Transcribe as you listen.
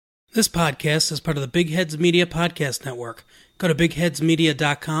This podcast is part of the Big Heads Media Podcast Network. Go to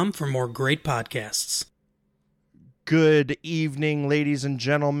bigheadsmedia.com for more great podcasts. Good evening, ladies and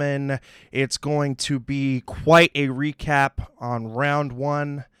gentlemen. It's going to be quite a recap on round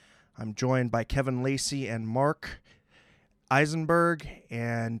one. I'm joined by Kevin Lacey and Mark Eisenberg,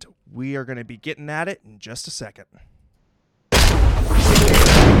 and we are going to be getting at it in just a second.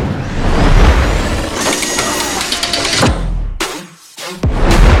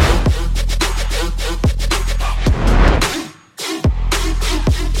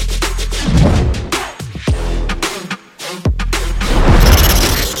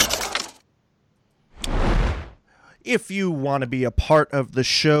 If you want to be a part of the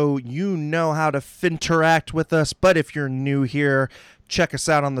show, you know how to interact with us. But if you're new here, check us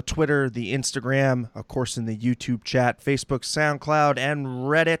out on the Twitter, the Instagram, of course, in the YouTube chat, Facebook, SoundCloud, and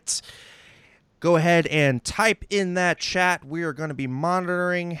Reddit. Go ahead and type in that chat. We are going to be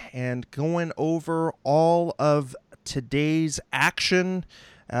monitoring and going over all of today's action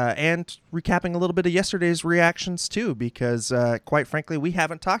and recapping a little bit of yesterday's reactions too, because quite frankly, we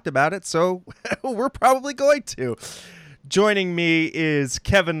haven't talked about it, so we're probably going to. Joining me is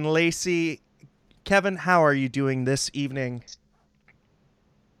Kevin Lacey. Kevin, how are you doing this evening?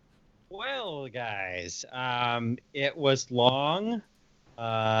 Well, guys, it was long.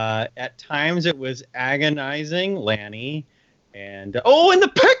 At times it was agonizing, Lanny. And and the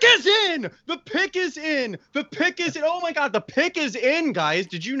pick is in! The pick is in! The pick is in! Oh my god, the pick is in, guys!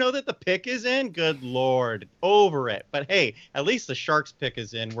 Did you know that the pick is in? Good lord. Over it. But hey, at least the Sharks pick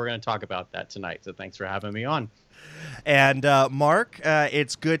is in. We're going to talk about that tonight. So thanks for having me on. And Mark,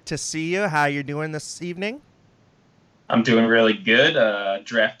 it's good to see you. How you doing this evening? I'm doing really good.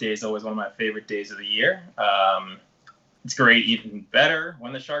 Draft day is always one of my favorite days of the year. It's great, even better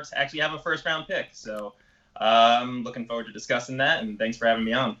when the Sharks actually have a first-round pick. So I'm looking forward to discussing that, and thanks for having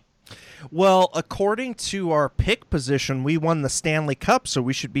me on. Well, according to our pick position, we won the Stanley Cup, so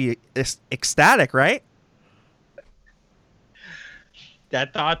we should be ecstatic, right?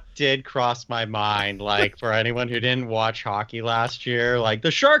 That thought did cross my mind. Like, for anyone who didn't watch hockey last year, like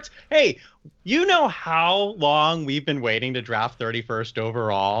the Sharks, hey, you know how long we've been waiting to draft 31st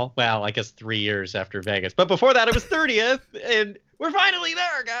overall? Well, I guess 3 years after Vegas. But before that, it was 30th, and we're finally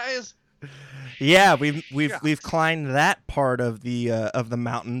there, guys. Yeah, we've climbed that part of the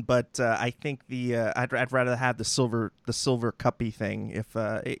mountain, but I think I'd rather have the silver cuppy thing if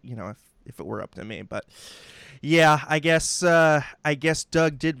it were up to me. But yeah, I guess Doug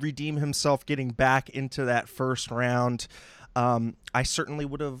did redeem himself getting back into that first round. I certainly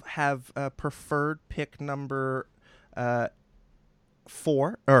would have preferred pick number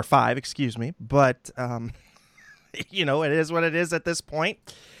 4 or 5, excuse me, but it is what it is at this point.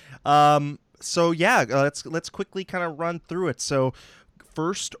 So yeah, let's quickly kind of run through it. So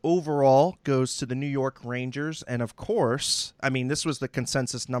first overall goes to the New York Rangers, and of course, I mean, this was the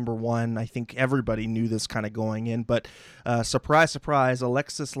consensus number one. I think everybody knew this kind of going in, but surprise, surprise,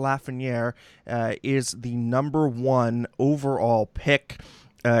 Alexis Lafreniere is the number one overall pick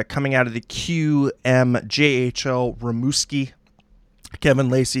coming out of the QMJHL Rimouski. Kevin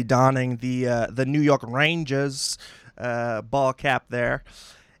Lacey donning the New York Rangers ball cap there.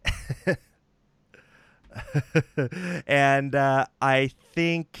 And I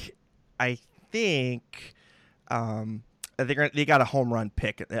think they got a home run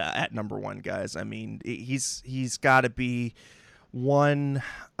pick at number one, guys. I mean, he's got to be one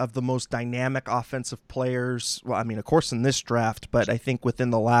of the most dynamic offensive players. Well, I mean, of course, in this draft, but I think within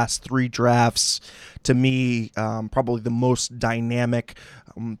the last 3 drafts, to me, probably the most dynamic.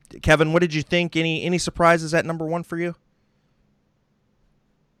 Kevin, what did you think? Any surprises at number one for you?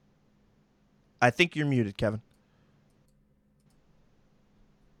 I think you're muted, Kevin.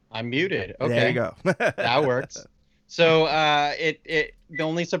 I'm muted. Okay. There you go. That works. So the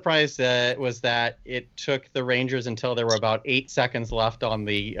only surprise was that it took the Rangers until there were about 8 seconds left on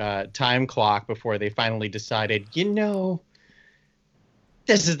the time clock before they finally decided, this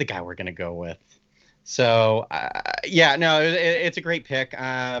is the guy we're going to go with. So, it's a great pick.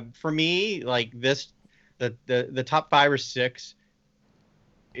 For me, like the top 5 or 6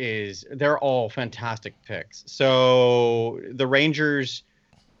 they're all fantastic picks. So the Rangers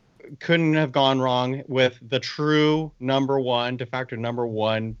couldn't have gone wrong with the true de facto number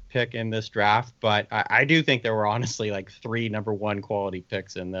one pick in this draft. But I do think there were honestly like 3 number one quality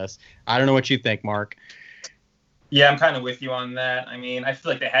picks in this. I don't know what you think, Mark. Yeah, I'm kind of with you on that. I mean, I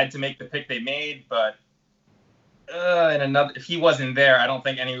feel like they had to make the pick they made, but if he wasn't there, I don't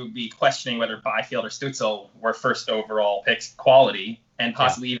think anyone would be questioning whether Byfield or Stützle were first overall picks quality, and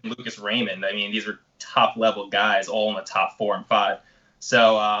possibly even Lucas Raymond. I mean, these were top level guys, all in the top 4 and 5.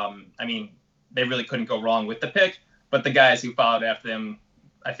 So, I mean, they really couldn't go wrong with the pick. But the guys who followed after them,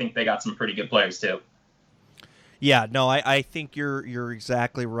 I think they got some pretty good players too. Yeah, no, I think you're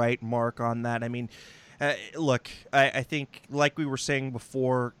exactly right, Mark, on that. I mean, look, I think, like we were saying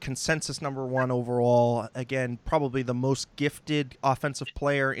before, consensus number one overall, again, probably the most gifted offensive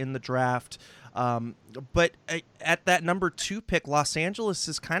player in the draft. But at that number 2 pick, Los Angeles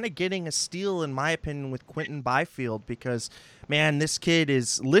is kind of getting a steal, in my opinion, with Quinton Byfield, because, man, this kid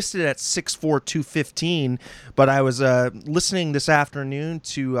is listed at 6'4", 215, but I was listening this afternoon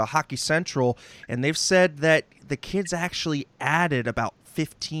to Hockey Central, and they've said that the kid's actually added about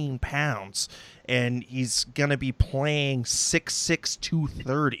 15 pounds, and he's going to be playing 6'6",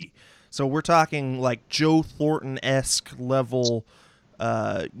 230. So we're talking like Joe Thornton-esque level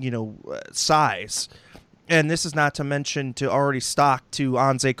size. And this is not to mention to already stock to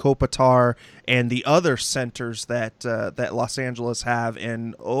Anze Kopitar and the other centers that Los Angeles have.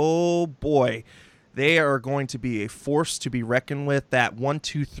 And oh boy, they are going to be a force to be reckoned with. That 1,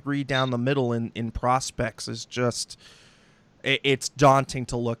 2, 3 down the middle in prospects is just, it's daunting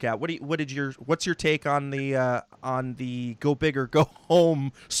to look at. What's your take on the go big or go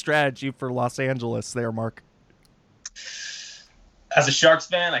home strategy for Los Angeles there, Mark? As a Sharks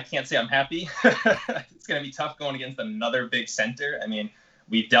fan, I can't say I'm happy. It's going to be tough going against another big center. I mean,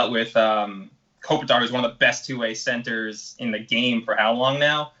 we've dealt with Kopitar, who's one of the best two-way centers in the game for how long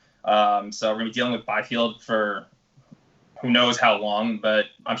now? So we're going to be dealing with Byfield for who knows how long, but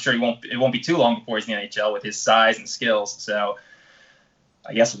I'm sure it won't be too long before he's in the NHL with his size and skills. So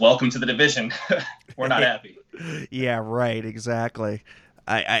I guess welcome to the division. We're not happy. Yeah, right, exactly.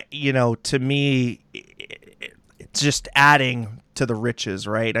 I to me, it's just adding to the riches,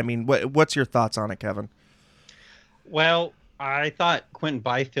 right? I mean, what's your thoughts on it, Kevin? Well, I thought Quinton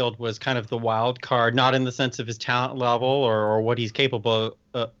Byfield was kind of the wild card, not in the sense of his talent level or what he's capable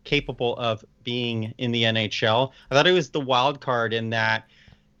of being in the NHL. I thought it was the wild card in that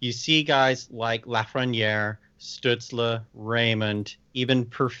you see guys like Lafreniere, Stützle, Raymond, even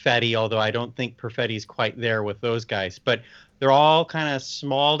Perfetti, although I don't think Perfetti's quite there with those guys. But they're all kind of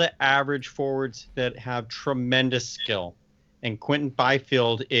small to average forwards that have tremendous skill. And Quinton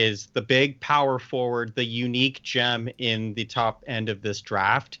Byfield is the big power forward, the unique gem in the top end of this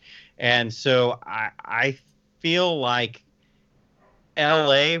draft. And so I feel like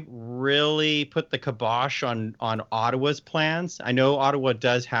LA really put the kibosh on Ottawa's plans. I know Ottawa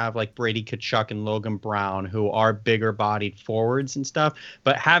does have like Brady Tkachuk and Logan Brown, who are bigger bodied forwards and stuff.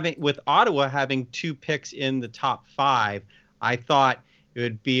 But with Ottawa having 2 picks in the top 5, I thought it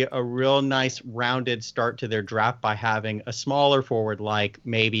would be a real nice rounded start to their draft by having a smaller forward like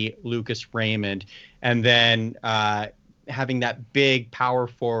maybe Lucas Raymond, and then having that big power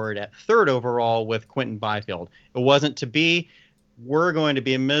forward at 3rd overall with Quinton Byfield. It wasn't to be. We're going to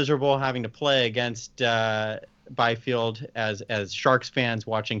be miserable having to play against Byfield as Sharks fans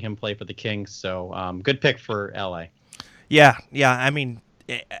watching him play for the Kings. So good pick for LA. Yeah. I mean,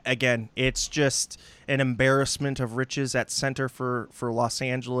 again, it's just an embarrassment of riches at center for Los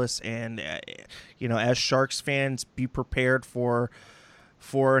Angeles, and as Sharks fans, be prepared for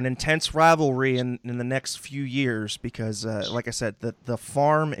an intense rivalry in the next few years, because like I said, the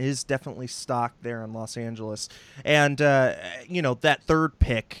farm is definitely stocked there in Los Angeles. And that 3rd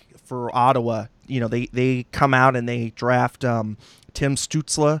pick for Ottawa, they come out and they draft Tim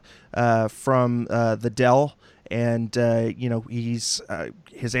Stützle from the Dell. And, he's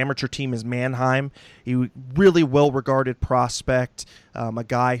his amateur team is Mannheim. He really well-regarded prospect, a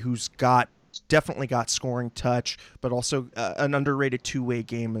guy who's definitely got scoring touch, but also an underrated two-way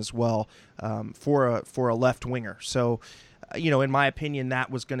game as well for a left winger. So, in my opinion,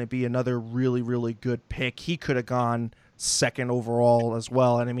 that was going to be another really, really good pick. He could have gone 2nd overall as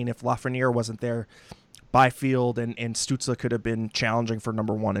well. And, I mean, if Lafreniere wasn't there, Byfield and Stützle could have been challenging for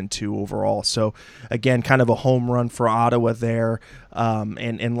number 1 and 2 overall. So, again, kind of a home run for Ottawa there.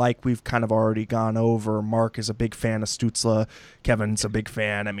 And like we've kind of already gone over, Mark is a big fan of Stützle. Kevin's a big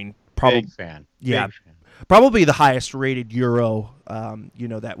fan. I mean, probably big fan. Yeah. Big fan. Probably the highest rated Euro,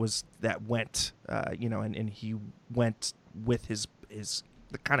 that went, and he went with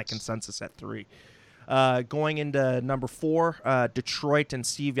the kind of consensus at 3. Going into number 4, Detroit and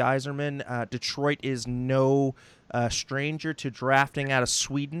Steve Yzerman. Detroit is no stranger to drafting out of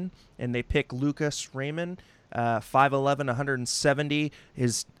Sweden, and they pick Lucas Raymond, 5'11", 170.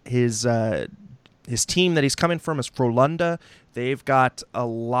 His team that he's coming from is Frölunda. They've got a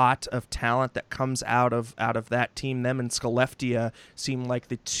lot of talent that comes out of that team. Them and Skellefteå seem like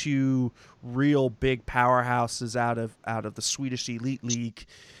the 2 real big powerhouses out of the Swedish Elite League.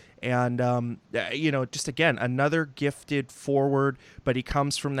 And, just again, another gifted forward, but he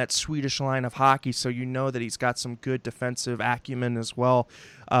comes from that Swedish line of hockey, so you know that he's got some good defensive acumen as well.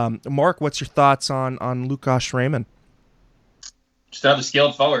 Mark, what's your thoughts on Lukas Raymond? Just another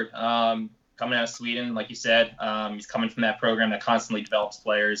skilled forward. Coming out of Sweden, like you said, he's coming from that program that constantly develops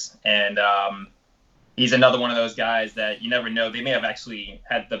players, and he's another one of those guys that you never know. They may have actually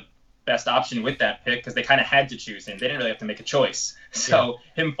had the best option with that pick because they kind of had to choose him. They didn't really have to make a choice. So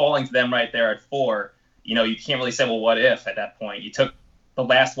him falling to them right there at 4, you can't really say, well, what if at that point? You took the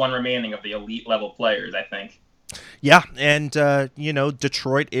last one remaining of the elite level players, I think. Yeah, and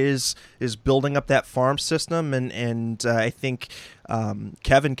Detroit is building up that farm system, and I think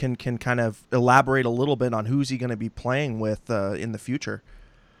Kevin can kind of elaborate a little bit on who's he going to be playing with in the future.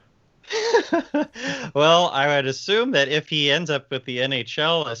 Well, I would assume that if he ends up with the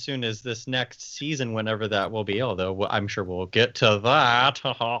NHL as soon as this next season, whenever that will be, although I'm sure we'll get to that,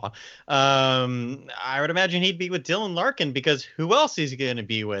 I would imagine he'd be with Dylan Larkin, because who else is he going to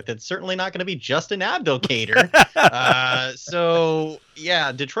be with? It's certainly not going to be Justin Abdelkader. So,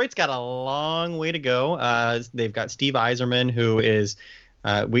 yeah, Detroit's got a long way to go. They've got Steve Yzerman, who is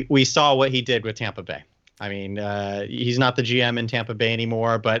we saw what he did with Tampa Bay. I mean, he's not the GM in Tampa Bay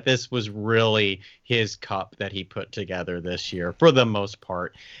anymore, but this was really his cup that he put together this year for the most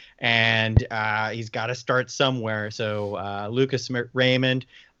part. And he's got to start somewhere. So Lukas Raymond,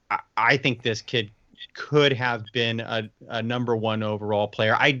 I think this kid could have been a number 1 overall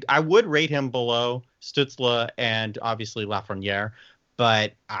player. I would rate him below Stützle and obviously Lafreniere.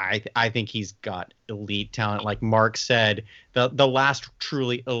 But I think he's got elite talent. Like Mark said, the last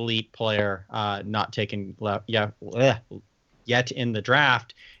truly elite player not taken yet in the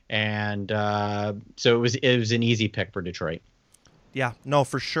draft, and so it was an easy pick for Detroit. Yeah, no,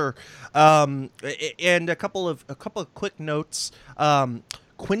 for sure. And a couple of quick notes.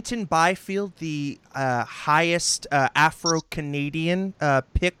 Quinton Byfield, the highest Afro-Canadian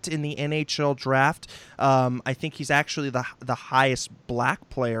picked in the NHL draft. I think he's actually the highest black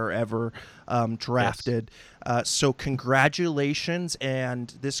player ever drafted. Yes. So congratulations,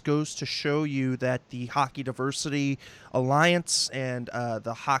 and this goes to show you that the Hockey Diversity Alliance and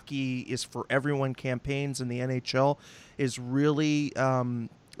the Hockey is for Everyone campaigns in the NHL is really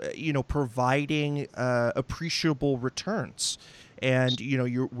providing appreciable returns. And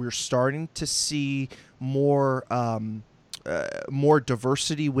we're starting to see more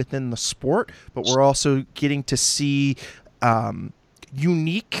diversity within the sport, but we're also getting to see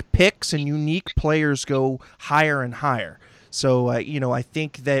unique picks and unique players go higher and higher. So I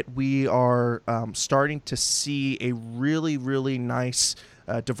think that we are starting to see a really, really nice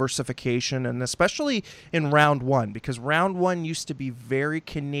diversification, and especially in round 1, because round 1 used to be very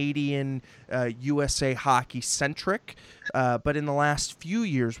Canadian USA hockey centric, but in the last few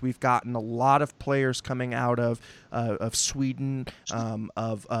years we've gotten a lot of players coming out of Sweden,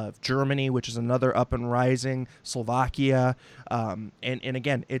 of Germany, which is another up and rising, Slovakia, and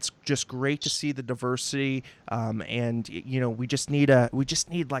again, it's just great to see the diversity, and we just need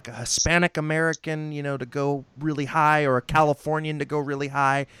like a Hispanic American to go really high, or a Californian to go really high.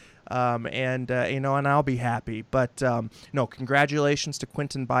 And I'll be happy. But congratulations to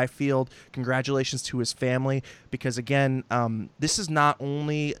Quinton Byfield. Congratulations to his family, because again, this is not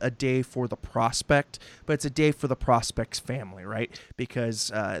only a day for the prospect, but it's a day for the prospect's family, right?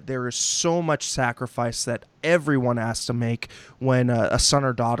 Because there is so much sacrifice that everyone has to make when a son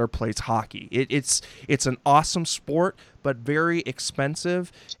or daughter plays hockey. It's an awesome sport, but very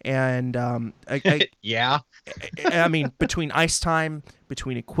expensive. And yeah. I mean, between ice time,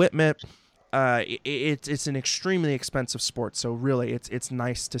 between equipment, it's an extremely expensive sport. So really, it's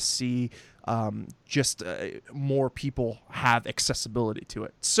nice to see more people have accessibility to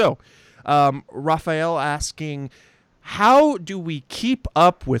it. So, Raphael asking, how do we keep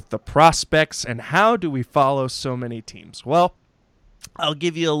up with the prospects, and how do we follow so many teams? Well, I'll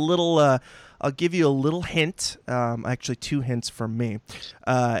give you a little hint. Actually, 2 hints from me.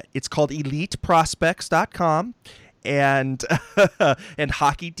 It's called EliteProspects.com and and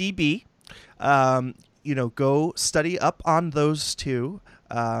HockeyDB. Go study up on those 2.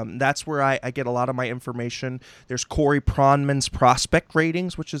 That's where I get a lot of my information. There's Corey Pronman's prospect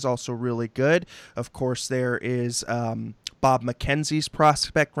ratings, which is also really good. Of course, there is Bob McKenzie's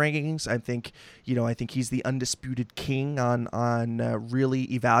prospect rankings. I think he's the undisputed king on really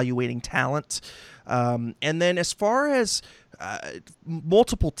evaluating talent. And then as far as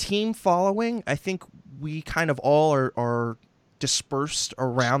multiple team following, I think we kind of all are dispersed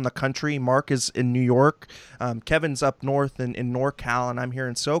around the country. Mark is in New York. Kevin's up north in NorCal, and I'm here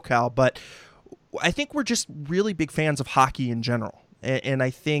in SoCal. But I think we're just really big fans of hockey in general. And I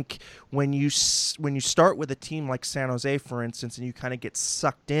think when you start with a team like San Jose, for instance, and you kind of get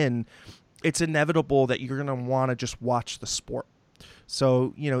sucked in, it's inevitable that you're going to want to just watch the sport.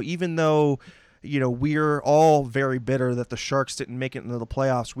 So, even though, we're all very bitter that the Sharks didn't make it into the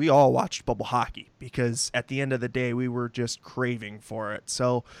playoffs, we all watched bubble hockey because at the end of the day, we were just craving for it.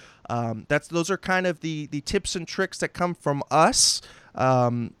 So those are kind of the tips and tricks that come from us.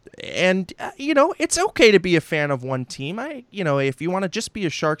 It's okay to be a fan of one team. If you want to just be a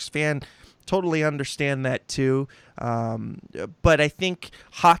Sharks fan, totally understand that too. But I think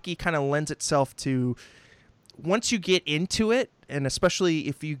hockey kind of lends itself to, once you get into it, and especially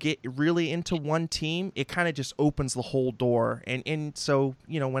if you get really into one team, it kind of just opens the whole door. And so,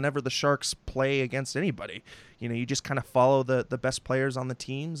 whenever the Sharks play against anybody, you just kind of follow the best players on the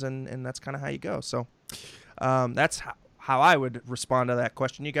teams, and that's kind of how you go. So that's how I would respond to that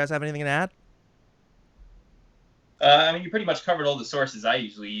question. You guys have anything to add? You pretty much covered all the sources I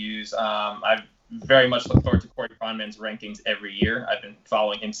usually use. I very much look forward to Corey Pronman's rankings every year. I've been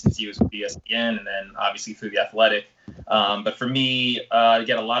following him since he was with ESPN, and then obviously through The Athletic. But for me, I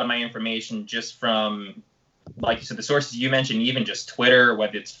get a lot of my information just from, like you said, the sources you mentioned, even just Twitter,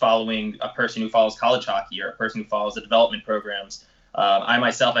 whether it's following a person who follows college hockey or a person who follows the development programs. I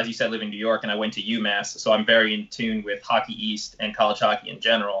myself, as you said, live in New York, and I went to UMass, so I'm very in tune with Hockey East and college hockey in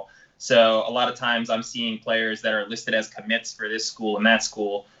general. So a lot of times I'm seeing players that are listed as commits for this school and that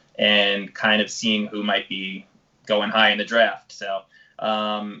school, and kind of seeing who might be going high in the draft. So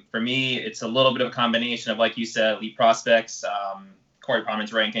for me, it's a little bit of a combination of, like you said, elite prospects, Corey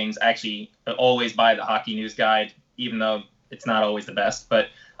Pronman's rankings. Actually, I always buy the Hockey News Guide, even though it's not always the best. But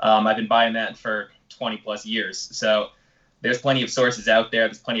I've been buying that for 20 plus years. So there's plenty of sources out there.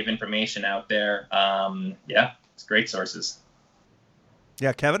 There's plenty of information out there. It's great sources.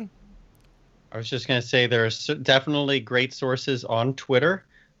 Yeah, Kevin? I was just going to say there's definitely great sources on Twitter,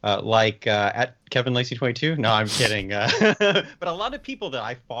 at Kevin Lacey 22. No, I'm kidding. But a lot of people that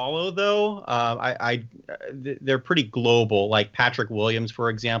I follow, though, they're pretty global. Like Patrick Williams, for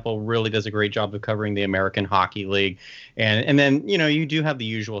example, really does a great job of covering the American Hockey League. And then, you do have the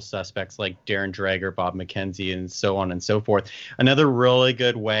usual suspects like Darren Dreger, Bob McKenzie, and so on and so forth. Another really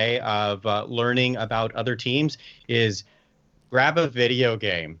good way of learning about other teams is grab a video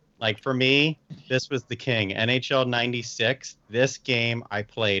game. Like for me, this was the king. NHL 96. This game I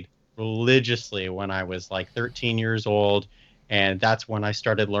played religiously when I was like 13 years old. And that's when I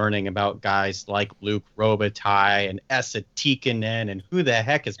started learning about guys like Luke Robitaille and Esa Tikkanen. And who the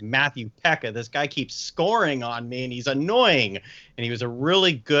heck is Matthew Pekka? This guy keeps scoring on me and he's annoying. And he was a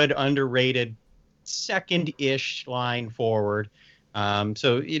really good, underrated second-ish line forward.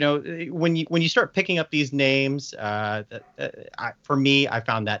 So when you start picking up these names, for me, I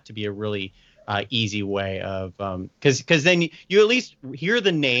found that to be a really easy way of because then you at least hear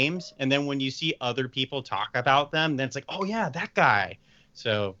the names, and then when you see other people talk about them, then it's like, oh yeah, that guy.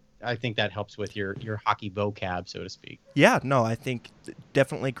 So I think that helps with your hockey vocab, so to speak. Yeah, no, I think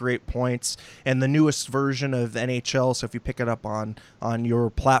definitely great points. And the newest version of NHL, so if you pick it up on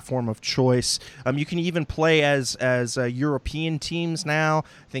your platform of choice, you can even play as European teams now.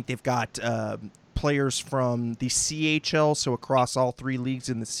 I think they've got players from the CHL, so across all three leagues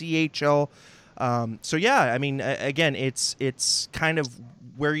in the CHL. So yeah, I mean, again, it's kind of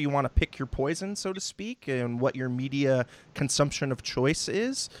where you want to pick your poison, so to speak, and what your media consumption of choice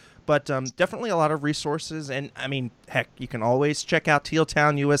is. But definitely a lot of resources. And, I mean, heck, you can always check out Teal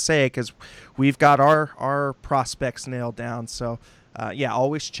Town USA because we've got our prospects nailed down. So,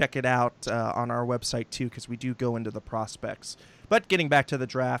 always check it out on our website, too, because we do go into the prospects. But getting back to the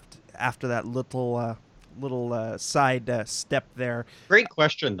draft after that little side step there. Great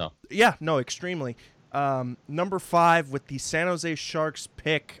question, though. Yeah, no, extremely. Number 5 with the San Jose Sharks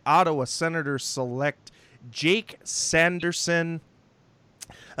pick, Ottawa Senators select Jake Sanderson,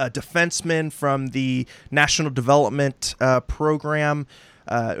 a defenseman from the National Development Program.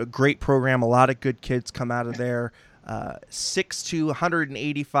 A great program. A lot of good kids come out of there. 6'2",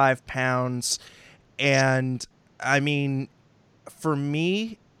 185 pounds. And, I mean, for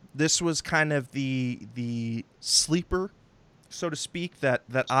me, this was kind of the sleeper, so to speak, that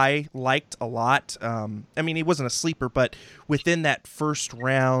I liked a lot. I mean, he wasn't a sleeper, but within that first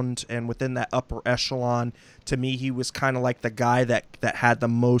round and within that upper echelon, to me, he was kind of like the guy that had the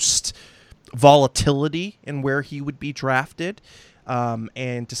most volatility in where he would be drafted.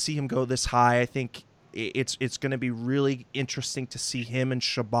 And to see him go this high, I think it's going to be really interesting to see him and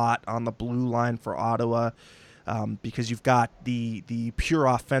Shabbat on the blue line for Ottawa. Because you've got the pure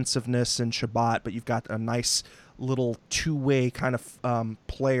offensiveness in Shabbat, but you've got a nice little two-way kind of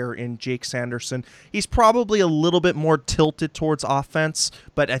player in Jake Sanderson. He's probably a little bit more tilted towards offense,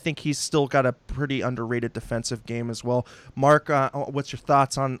 but I think he's still got a pretty underrated defensive game as well. Mark, what's your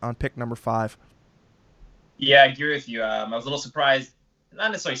thoughts on pick number 5? Yeah, I agree with you. I was a little surprised,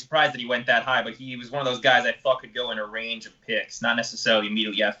 not necessarily surprised that he went that high, but he was one of those guys I thought could go in a range of picks, not necessarily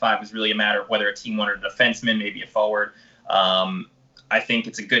immediately at 5. It was really a matter of whether a team wanted a defenseman, maybe a forward. I think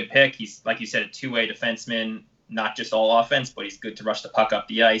it's a good pick. He's, like you said, a two-way defenseman, not just all offense, but he's good to rush the puck up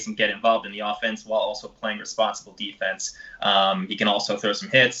the ice and get involved in the offense while also playing responsible defense. He can also throw some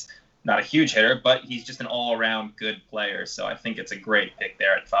hits. Not a huge hitter, but he's just an all-around good player. So I think it's a great pick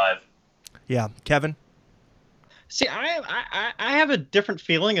there at 5. Yeah. Kevin? See, I have a different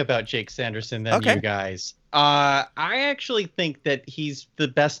feeling about Jake Sanderson than you guys. I actually think that he's the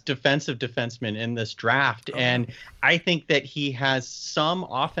best defensive defenseman in this draft, and I think that he has some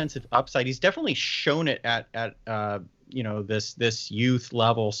offensive upside. He's definitely shown it at this youth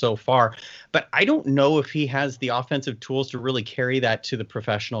level so far, but I don't know if he has the offensive tools to really carry that to the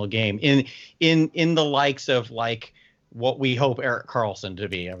professional game in the likes of like what we hope Erik Karlsson to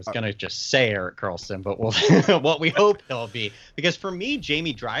be. I was going to just say Erik Karlsson, but what we hope he'll be. Because for me,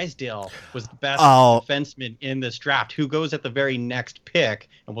 Jamie Drysdale was the best defenseman in this draft, who goes at the very next pick,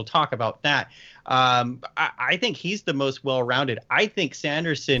 and we'll talk about that. I think he's the most well-rounded. I think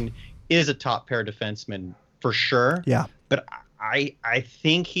Sanderson is a top-pair defenseman for sure. Yeah. But I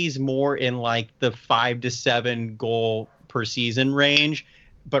think he's more in like the 5 to 7 goal per season range,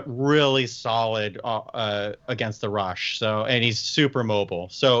 but really solid against the rush. So, and he's super mobile.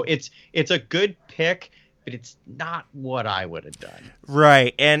 So it's a good pick, but it's not what I would have done.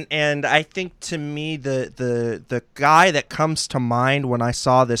 Right. And I think to me the guy that comes to mind when I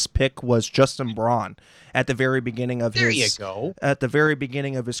saw this pick was Justin Braun at the very beginning of at the very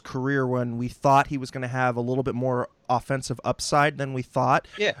beginning of his career, when we thought he was going to have a little bit more offensive upside than we thought.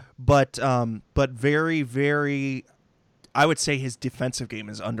 Yeah. But very, very, I would say his defensive game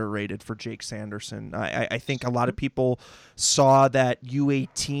is underrated for Jake Sanderson. I think a lot of people saw that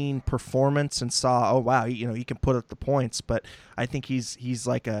U18 performance and saw, oh wow, he can put up the points, but I think he's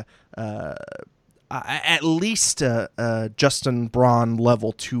like at least a Justin Braun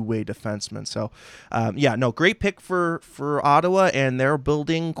level two-way defenseman. So great pick for Ottawa, and they're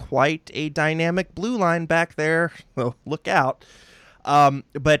building quite a dynamic blue line back there. So look out.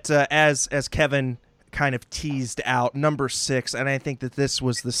 But as Kevin kind of teased out, number 6, and I think that this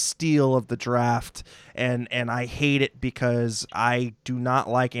was the steal of the draft, and I hate it because I do not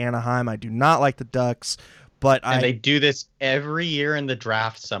like Anaheim. I do not like the Ducks, but they do this every year in the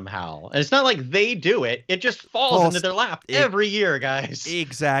draft somehow. And it's not like they do it. It just falls into their lap every year, guys.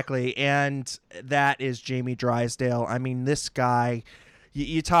 Exactly. And that is Jamie Drysdale. I mean, this guy,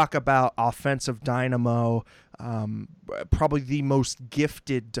 you talk about offensive dynamo, probably the most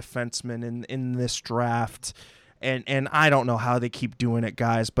gifted defenseman in this draft, and I don't know how they keep doing it,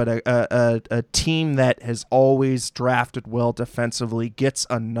 guys, but a team that has always drafted well defensively gets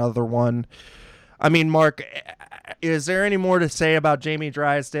another one. I mean, Mark, is there any more to say about Jamie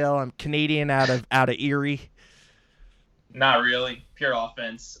Drysdale? I'm Canadian out of Erie. Not really. Pure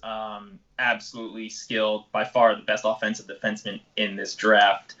offense. Absolutely skilled. By far the best offensive defenseman in this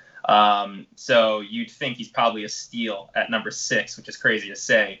draft. So you'd think he's probably a steal at number 6, which is crazy to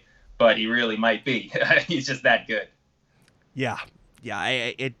say, but he really might be. He's just that good. Yeah.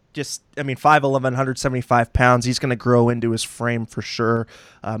 Yeah. 5'11", 175 pounds. He's going to grow into his frame for sure.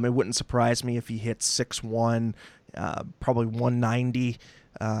 It wouldn't surprise me if he hits 6'1", probably 190.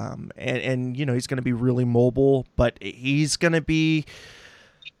 And he's going to be really mobile, but he's going to be,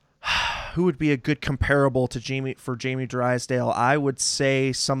 who would be a good comparable to Jamie Drysdale? I would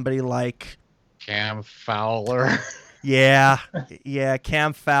say somebody like Cam Fowler. Yeah,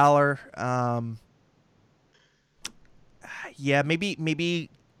 Cam Fowler. Maybe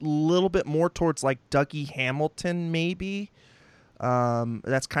a little bit more towards like Dougie Hamilton, maybe.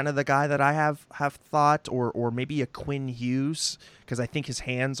 That's kind of the guy that I have thought, or maybe a Quinn Hughes, because I think his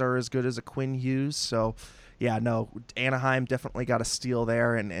hands are as good as a Quinn Hughes. So, yeah, no, Anaheim definitely got a steal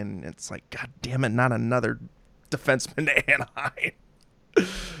there, and it's like, God damn it, not another defenseman to Anaheim.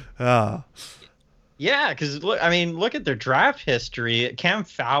 Yeah, because look at their draft history. Cam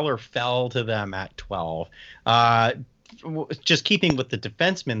Fowler fell to them at 12. Just keeping with the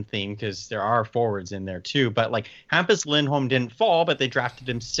defenseman theme, because there are forwards in there too, but like Hampus Lindholm didn't fall, but they drafted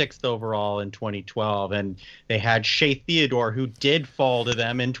him 6th overall in 2012, and they had Shea Theodore, who did fall to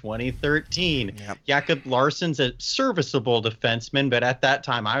them in 2013. Yep. Jakob Larsson's a serviceable defenseman, but at that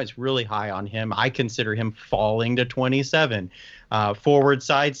time I was really high on him. I consider him falling to 27. Forward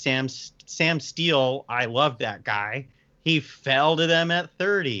side, Sam Sam Steele, I love that guy. He fell to them at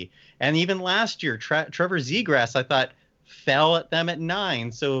 30. And even last year, Trevor Zegras, I thought, fell at them at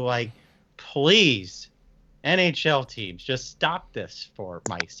 9. So, like, please, NHL teams, just stop this for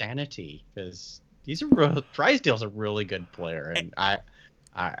my sanity, because Drysdale's a really good player, and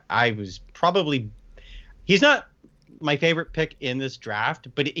I was probably, he's not my favorite pick in this draft,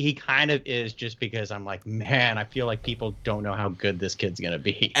 but he kind of is, just because I'm like, man, I feel like people don't know how good this kid's gonna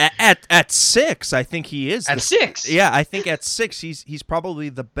be. At 6, I think he is. At 6, yeah, I think at 6 he's probably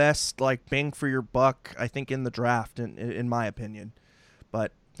the best, like, bang for your buck, I think, in the draft, in my opinion.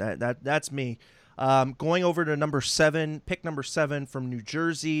 But that's me. Going over to pick number 7 from New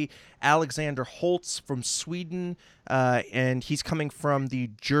Jersey, Alexander Holtz from Sweden, and he's coming from the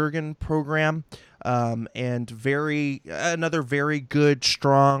Djurgården program, and another very good,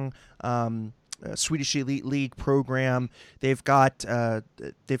 strong Swedish Elite League program. They've got a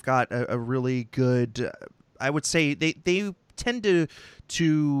really good. I would say they tend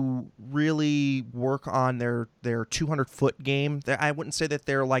to really work on their 200-foot game. I wouldn't say that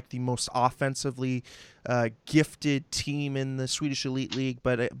they're like the most offensively gifted team in the Swedish Elite League,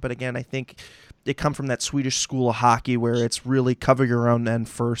 but again, I think they come from that Swedish school of hockey where it's really cover your own end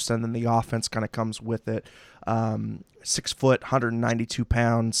first, and then the offense kind of comes with it. 6 foot, 192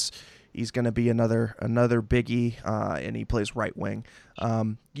 pounds. He's going to be another biggie, and he plays right wing.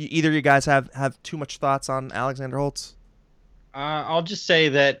 Either of you guys have too much thoughts on Alexander Holtz? I'll just say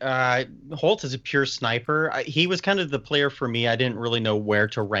that Holtz is a pure sniper. He was kind of the player for me. I didn't really know where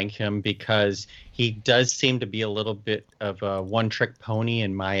to rank him, because he does seem to be a little bit of a one-trick pony,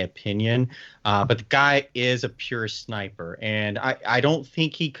 in my opinion. But the guy is a pure sniper, and I don't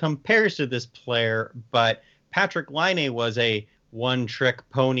think he compares to this player. But Patrick Laine was a one-trick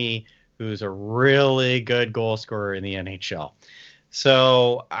pony who's a really good goal scorer in the NHL.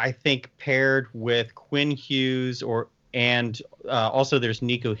 So I think paired with Quinn Hughes and also there's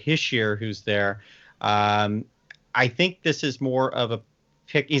Nico Hischier who's there. I think this is more of a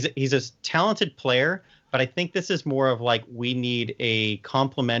pick. He's a talented player, but I think this is more of like, we need a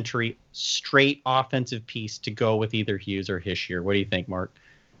complementary straight offensive piece to go with either Hughes or Hischier. What do you think, Mark?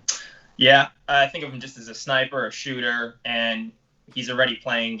 Yeah, I think of him just as a sniper, a shooter, and he's already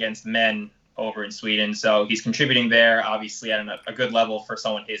playing against men over in Sweden, so he's contributing there, obviously at a good level for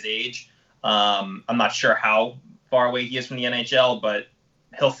someone his age. I'm not sure how far away he is from the NHL, but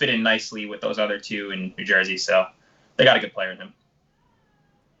he'll fit in nicely with those other two in New Jersey, so they got a good player in him.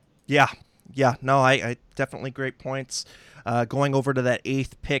 Yeah, no, I definitely great points. Going over to that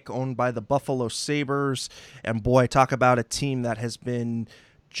 8th pick owned by the Buffalo Sabres, and boy, talk about a team that has been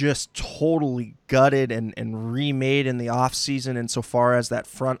just totally gutted and remade in the offseason insofar as that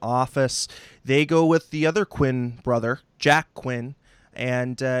front office. They go with the other Quinn brother, Jack Quinn,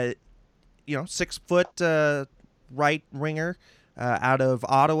 and 6 foot right winger out of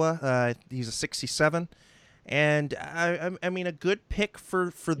Ottawa. He's a 67, and I mean, a good pick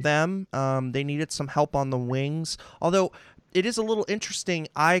for them. They needed some help on the wings, although it is a little interesting.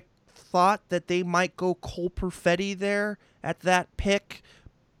 I thought that they might go Cole Perfetti there at that pick,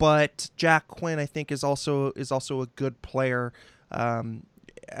 but Jack Quinn, I think, is also a good player.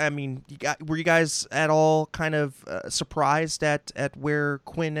 I mean, were you guys at all kind of surprised at where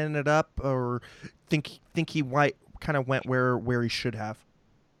Quinn ended up, or think he might kind of went where he should have?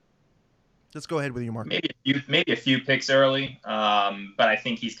 Let's go ahead with you, Mark. Maybe a few picks early, but I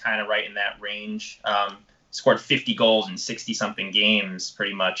think he's kind of right in that range. Scored 50 goals in 60-something games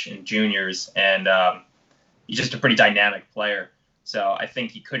pretty much in juniors, and he's just a pretty dynamic player. So I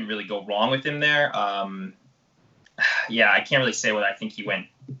think you couldn't really go wrong with him there. Yeah, I can't really say whether I think he went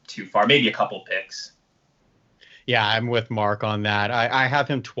too far. Maybe a couple picks. Yeah, I'm with Mark on that. I have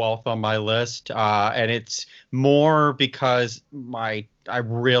him 12th on my list, and it's more because I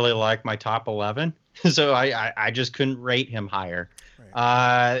really like my top 11, so I just couldn't rate him higher.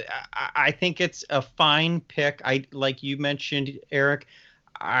 Right. I think it's a fine pick. Like you mentioned, Eric,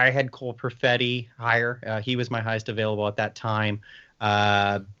 I had Cole Perfetti higher. He was my highest available at that time.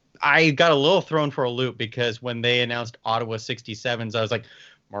 I got a little thrown for a loop because when they announced Ottawa 67s, I was like,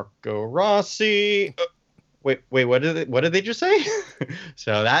 Marco Rossi. Wait, what did they just say?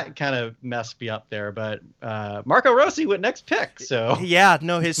 So that kind of messed me up there. But Marco Rossi went next pick. So yeah,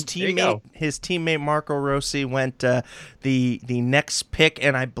 no, his teammate Marco Rossi went the next pick,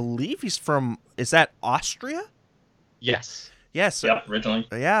 and I believe he's from, is that Austria? Yes. Yes. Yep, originally.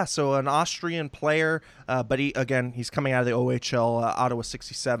 Yeah, so an Austrian player, but he's coming out of the OHL, Ottawa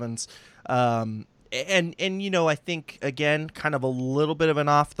 67s. And I think again, kind of a little bit of an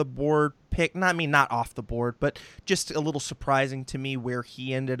off the board pick. Not off the board, but just a little surprising to me where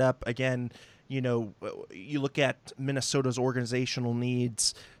he ended up. Again, you look at Minnesota's organizational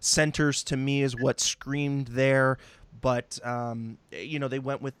needs. Centers to me is what screamed there, but they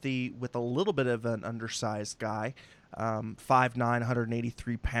went with a little bit of an undersized guy, 5'9",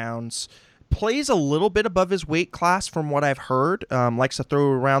 183 pounds. Plays a little bit above his weight class from what I've heard. Likes to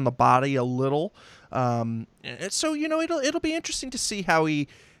throw around the body a little. So it'll be interesting to see how he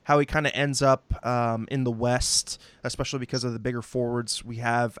kind of ends up in the West, especially because of the bigger forwards we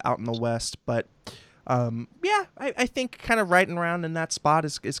have out in the West. But I think kind of right and around in that spot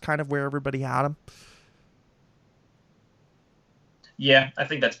is kind of where everybody had him. Yeah, I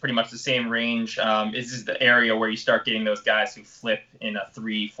think that's pretty much the same range. This is the area where you start getting those guys who flip in a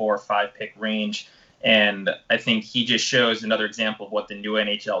 3, 4, 5 pick range. And I think he just shows another example of what the new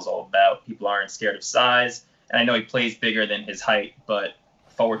NHL is all about. People aren't scared of size. And I know he plays bigger than his height, but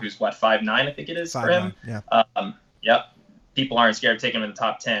forward who's 5'9", I think it is 5'9", for him. Yeah. Yep. People aren't scared of taking him in the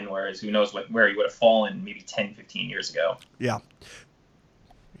top 10, whereas who knows where he would have fallen maybe 10, 15 years ago. Yeah.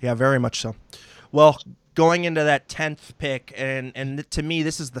 Yeah, very much so. Well, going into that 10th pick, and to me,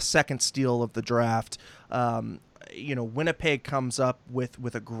 this is the second steal of the draft. Winnipeg comes up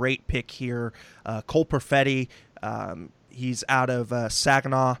with a great pick here. Cole Perfetti, he's out of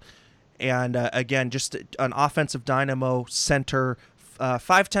Saginaw, and again, just an offensive dynamo center.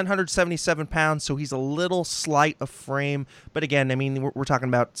 5'10", 177 pounds, so he's a little slight of frame. But again, I mean, we're talking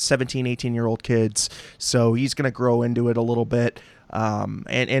about 17, 18-year-old kids, so he's going to grow into it a little bit.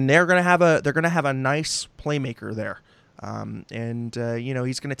 And they're going to have a nice playmaker there.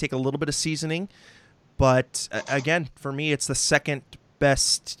 He's going to take a little bit of seasoning. But again, for me, it's the second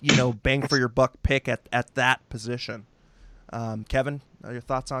best, bang for your buck pick at that position. Kevin, your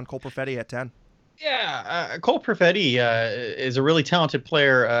thoughts on Cole Perfetti at 10? Yeah, Cole Perfetti is a really talented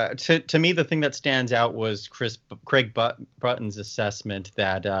player. To me, the thing that stands out was Craig Button's assessment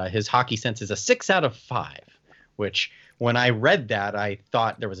that his hockey sense is a 6 out of 5, which when I read that, I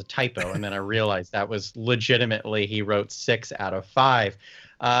thought there was a typo, and then I realized that was legitimately he wrote 6 out of 5.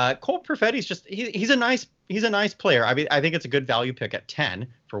 Cole Perfetti's just he's a nice player. I mean, I think it's a good value pick at 10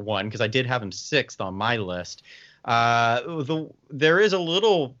 for one, because I did have him 6th on my list. There is a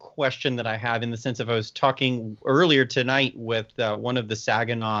little question that I have in the sense of I was talking earlier tonight with one of the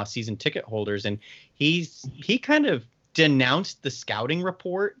Saginaw season ticket holders, and he kind of denounced the scouting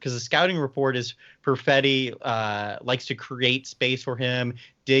report, because the scouting report is Perfetti likes to create space for him,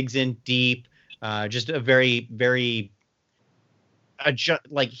 digs in deep, just a very, very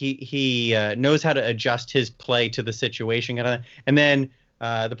he knows how to adjust his play to the situation. And then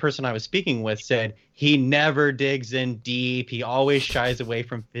the person I was speaking with said he never digs in deep. He always shies away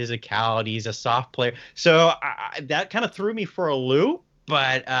from physicality. He's a soft player. So that kind of threw me for a loop.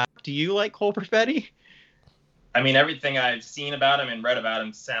 But do you like Cole Perfetti? I mean, everything I've seen about him and read about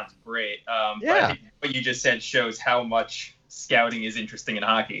him sounds great. But I think what you just said shows how much scouting is interesting in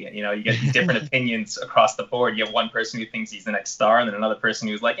hockey. You get different opinions across the board. You have one person who thinks he's the next star, and then another person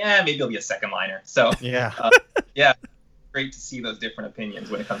who's like, maybe he'll be a second liner. So yeah. Great to see those different opinions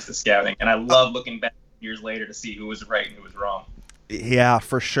when it comes to scouting. And I love looking back years later to see who was right and who was wrong. Yeah,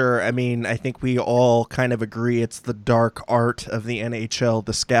 for sure. I mean, I think we all kind of agree it's the dark art of the NHL,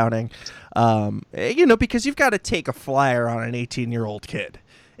 the scouting. Because you've got to take a flyer on an 18-year-old kid.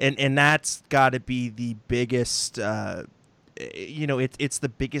 And that's got to be the biggest, it's the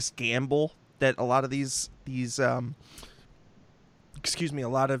biggest gamble that a lot of these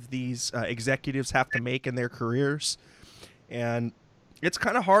executives have to make in their careers. And it's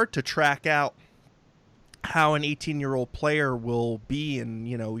kind of hard to track out how an 18-year-old player will be. And,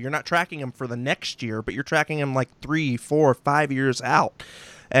 you're not tracking him for the next year, but you're tracking him like 3, 4, 5 years out.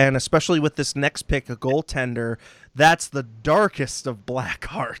 And especially with this next pick, a goaltender, that's the darkest of black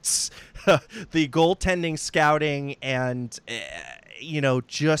hearts. The goaltending scouting and,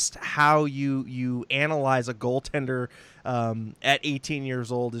 just how you analyze a goaltender at 18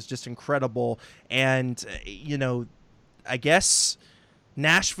 years old is just incredible. And, I guess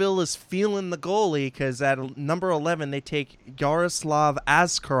Nashville is feeling the goalie, because at number 11 they take Yaroslav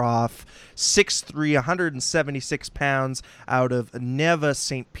Askarov, 6'3", 176 pounds, out of Neva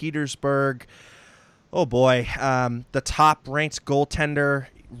St. Petersburg. Oh boy, the top-ranked goaltender,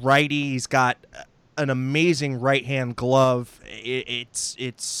 righty. He's got an amazing right-hand glove.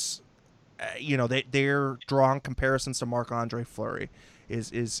 They're drawing comparisons to Marc-Andre Fleury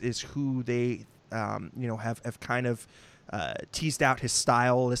is who they have kind of teased out his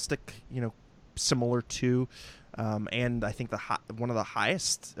stylistic, similar to. and I think one of the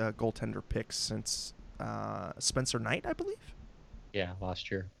highest goaltender picks since Spencer Knight, I believe. Yeah, last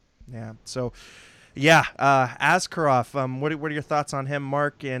year. Yeah. So, yeah, Askarov. What are your thoughts on him,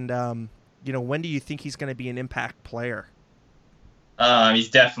 Mark? And when do you think he's going to be an impact player? He's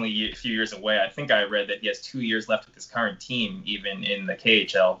definitely a few years away. I think I read that he has 2 years left with his current team, even in the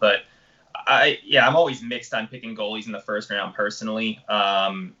KHL. But I'm always mixed on picking goalies in the first round personally.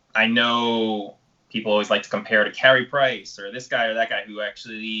 I know people always like to compare to Carey Price or this guy or that guy who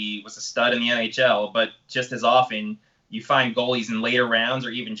actually was a stud in the NHL, but just as often you find goalies in later rounds or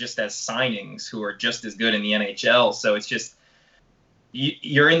even just as signings who are just as good in the NHL. So it's just,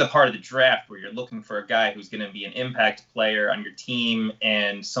 you're in the part of the draft where you're looking for a guy who's going to be an impact player on your team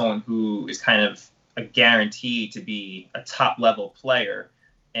and someone who is kind of a guarantee to be a top level player.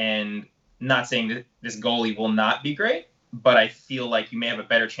 And not saying that this goalie will not be great, but I feel like you may have a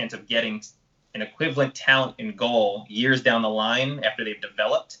better chance of getting an equivalent talent in goal years down the line after they've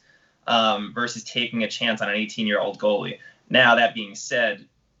developed versus taking a chance on an 18-year-old goalie. Now, that being said,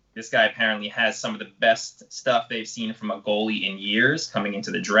 this guy apparently has some of the best stuff they've seen from a goalie in years coming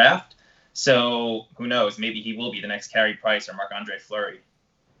into the draft. So who knows? Maybe he will be the next Carey Price or Marc-Andre Fleury.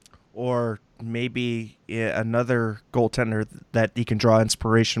 Or maybe another goaltender that he can draw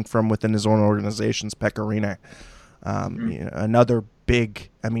inspiration from within his own organization's Pekka Rinne. Another big.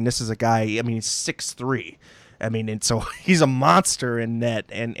 I mean, this is a guy. I mean, he's 6'3". I mean, and so he's a monster in net,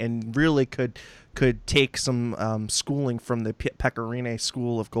 and really could take some schooling from the Pekka Rinne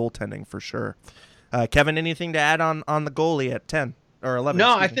school of goaltending for sure. Kevin, anything to add on the goalie at 10 or 11?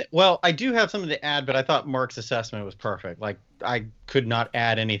 No, I do have something to add, but I thought Mark's assessment was perfect. Like, I could not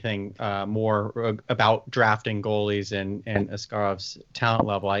add anything more about drafting goalies and Askarov's talent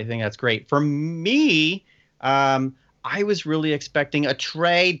level. I think that's great. For me, I was really expecting a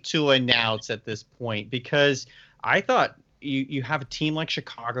trade to announce at this point because I thought you have a team like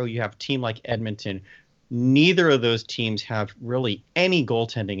Chicago, you have a team like Edmonton. Neither of those teams have really any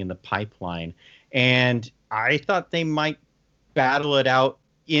goaltending in the pipeline. And I thought they might battle it out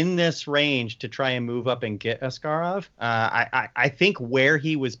in this range to try and move up and get Askarov. I think where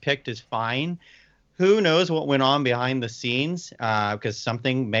he was picked is fine. Who knows what went on behind the scenes because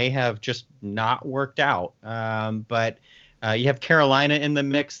something may have just not worked out. But you have Carolina in the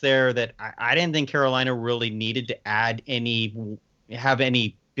mix there that I didn't think Carolina really needed to have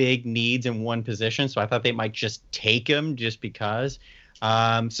any big needs in one position. So I thought they might just take him just because.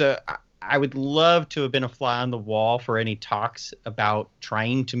 So I would love to have been a fly on the wall for any talks about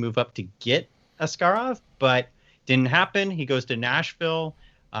trying to move up to get Askarov, but didn't happen. He goes to Nashville.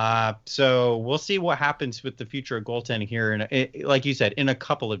 So we'll see what happens with the future of goaltending here. Like you said, in a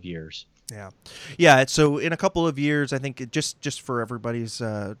couple of years. Yeah. So in a couple of years, I think just for everybody's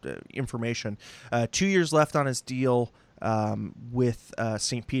information, 2 years left on his deal with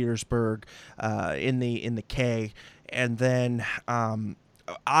St. Petersburg in the K, and then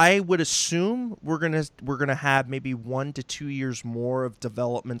I would assume we're gonna have maybe 1 to 2 years more of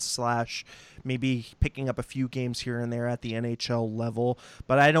development / maybe picking up a few games here and there at the NHL level,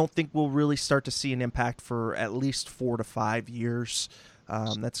 but I don't think we'll really start to see an impact for at least 4 to 5 years.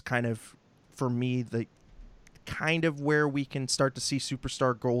 That's kind of, for me, the kind of where we can start to see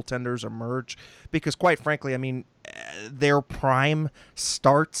superstar goaltenders emerge, because quite frankly, I mean, their prime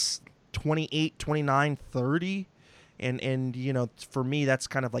starts 28, 29, 30. And for me, that's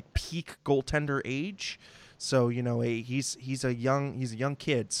kind of like peak goaltender age. So he's a young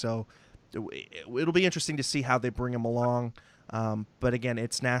kid. So it'll be interesting to see how they bring him along. But again,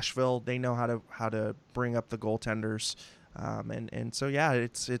 it's Nashville. They know how to bring up the goaltenders. And so yeah,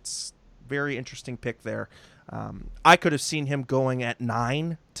 it's very interesting pick there. I could have seen him going at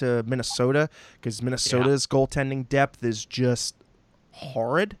 9 to Minnesota because Minnesota's goaltending depth is just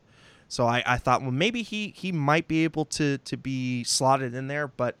horrid. So I thought, well, maybe he might be able to be slotted in there,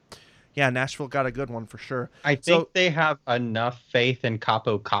 but yeah, Nashville got a good one for sure. I think they have enough faith in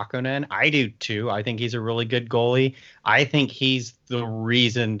Kaapo Kakkonen. I do too. I think he's a really good goalie. I think he's the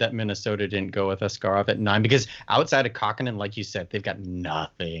reason that Minnesota didn't go with Askarov at 9, because outside of Kakkonen, like you said, they've got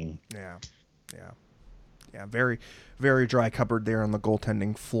nothing. Yeah. Very, very dry cupboard there on the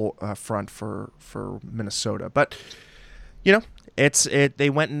goaltending front for Minnesota, but they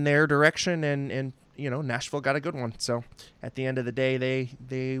went in their direction, and Nashville got a good one. So at the end of the day,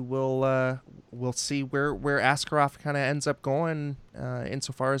 they will we'll see where Askarov kind of ends up going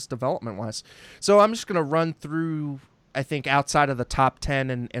insofar as development wise. So I'm just gonna run through, I think, outside of the top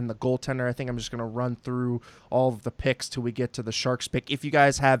 10 and the goaltender, I think I'm just gonna run through all of the picks till we get to the Sharks pick. If you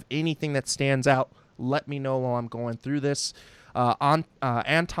guys have anything that stands out, let me know while I'm going through this.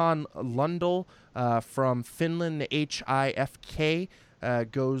 Anton Lundell from Finland, HIFK,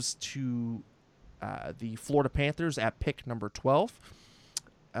 goes to the Florida Panthers at pick number 12.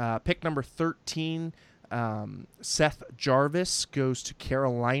 Pick number 13, Seth Jarvis goes to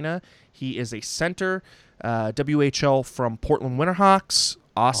Carolina. He is a center, WHL from Portland Winterhawks.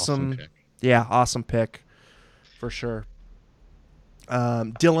 Awesome pick. Yeah, awesome pick for sure.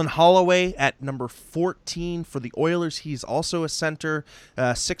 Dylan Holloway at number 14 for the Oilers. He's also a center,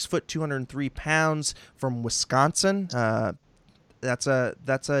 6 foot 203 pounds from Wisconsin. That's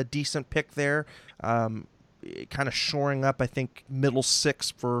a decent pick there. Kind of shoring up, I think, middle six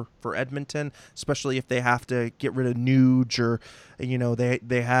for Edmonton, especially if they have to get rid of Nuge or,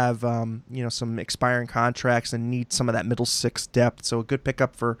 they have, some expiring contracts and need some of that middle six depth. So a good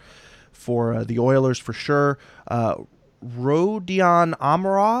pickup for the Oilers for sure. Rodion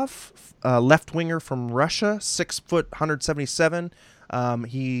Amarov, left winger from Russia, 6 foot 177.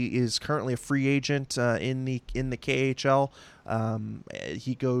 He is currently a free agent in the KHL.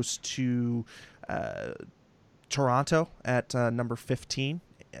 He goes to Toronto at number 15.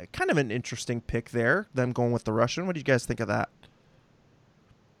 Kind of an interesting pick there, them going with the Russian. What do you guys think of that?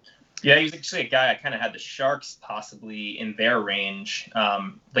 Yeah, he was actually a guy I kind of had the Sharks possibly in their range,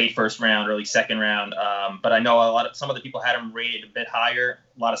 late first round, early second round. But I know some other people had him rated a bit higher,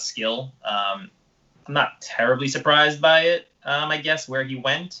 a lot of skill. I'm not terribly surprised by it, I guess, where he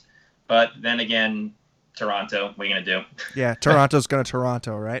went. But then again, Toronto, what are you going to do? Yeah, Toronto's going to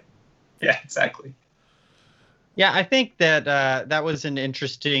Toronto, right? Yeah, exactly. Yeah, I think that that was an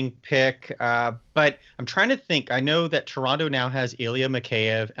interesting pick, but I'm trying to think. I know that Toronto now has Ilya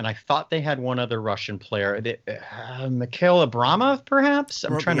Mikheyev, and I thought they had one other Russian player, Mikhail Abramov, perhaps.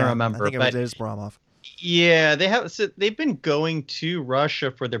 I'm trying to remember. I think it is Abramov. Yeah, they've been going to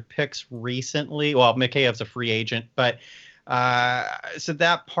Russia for their picks recently. Well, Mikheyev's a free agent, but so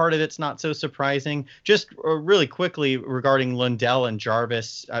that part of it's not so surprising. Just really quickly regarding Lundell and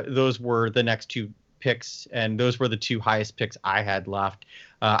Jarvis, those were the next two picks, and those were the two highest picks I had left.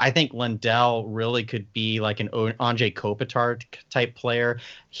 I think Lundell really could be like an Anze Kopitar type player.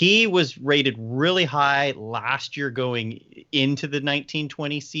 He was rated really high last year going into the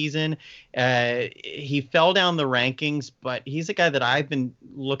 1920 season. He fell down the rankings, but he's a guy that I've been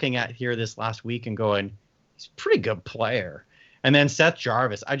looking at here this last week and going, he's a pretty good player. And then Seth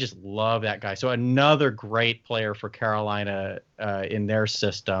Jarvis, I just love that guy. So another great player for Carolina in their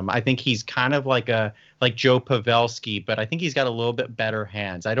system. I think he's kind of like Joe Pavelski, but I think he's got a little bit better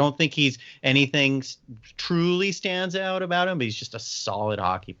hands. I don't think he's anything truly stands out about him, but he's just a solid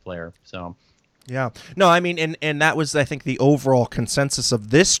hockey player. So. Yeah. No, I mean, and that was, I think, the overall consensus of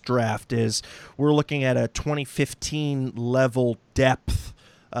this draft is we're looking at a 2015 level depth,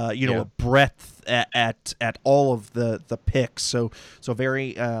 a breadth at all of the picks. So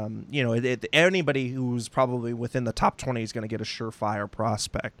very, anybody who's probably within the top 20 is going to get a surefire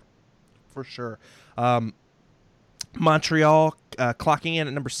prospect for sure. Montreal clocking in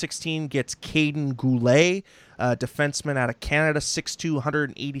at number 16 gets Caden Goulet, defenseman out of Canada, 6'2",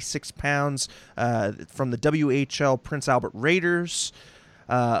 186 pounds, from the WHL Prince Albert Raiders.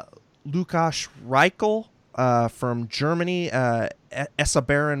 Lukas Reichel from Germany,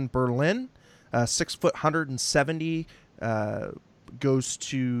 Esabaren Berlin, 6 foot 170, goes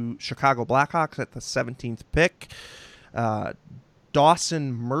to Chicago Blackhawks at the 17th pick.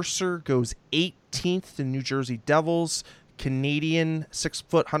 Dawson Mercer goes 18th to New Jersey Devils, Canadian, 6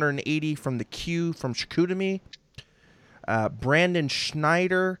 foot 180 from the Q from Chicoutimi. Brandon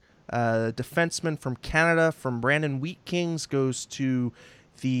Schneider, defenseman from Canada from Brandon Wheat Kings, goes to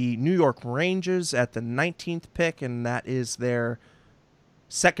the New York Rangers at the 19th pick, and that is their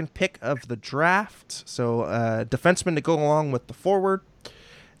second pick of the draft. So defenseman to go along with the forward.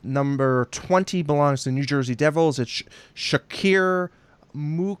 Number 20 belongs to New Jersey Devils. It's Shakir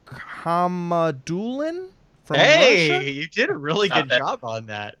Mukhamadullin from Russia. You did a really good job on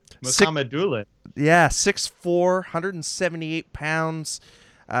that. Mukhamadullin. Yeah, 6'4", 178 pounds.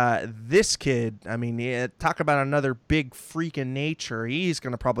 This kid, I mean, talk about another big freak in nature. He's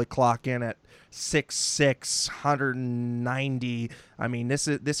going to probably clock in at 6'6", 190. I mean,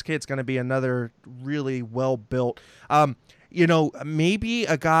 this kid's going to be another really well-built. Maybe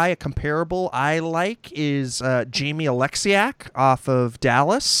a comparable I like is Jamie Alexiak off of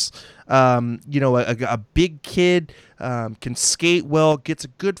Dallas. A big kid, can skate well, gets a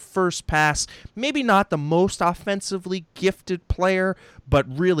good first pass. Maybe not the most offensively gifted player, but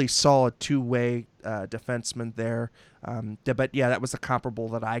really solid two-way defenseman there. But yeah, that was a comparable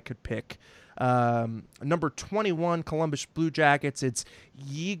that I could pick. Number 21, Columbus Blue Jackets. It's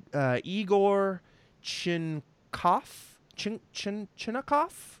Igor Chinkov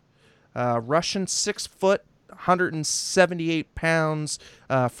Chinakov, Russian, 6 foot, 178 pounds,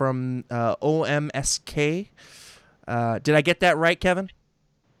 from OMSK. Did I get that right, Kevin?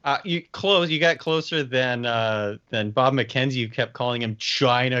 You got closer than Bob McKenzie. You kept calling him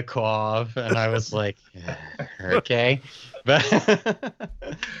Chinakov, and I was like, okay, but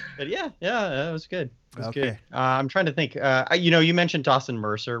yeah, that was good. It was good. I'm trying to think. You mentioned Dawson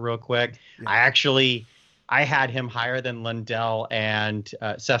Mercer real quick. Yeah. I had him higher than Lundell and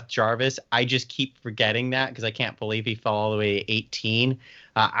Seth Jarvis. I just keep forgetting that because I can't believe he fell all the way to 18.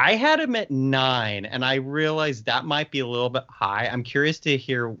 I had him at 9, and I realized that might be a little bit high. I'm curious to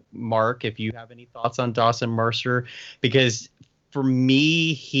hear, Mark, if you have any thoughts on Dawson Mercer, because for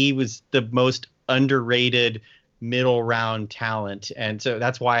me, he was the most underrated middle round talent, and so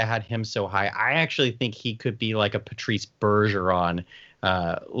that's why I had him so high. I actually think he could be like a Patrice Bergeron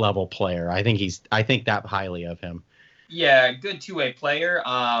level player. I think that highly of him. Yeah, good two-way player.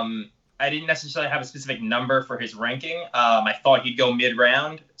 I didn't necessarily have a specific number for his ranking. I thought he'd go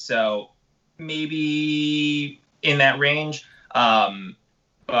mid-round, so maybe in that range.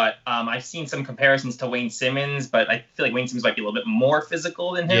 But I've seen some comparisons to Wayne Simmons, but I feel like Wayne Simmons might be a little bit more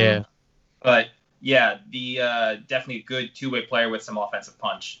physical than him. Yeah. But yeah, definitely a good two-way player with some offensive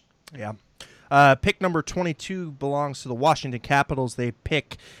punch. Yeah. Pick number 22 belongs to the Washington Capitals. They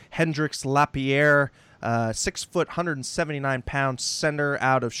pick Hendrix Lapierre, 6 foot, 179 pound center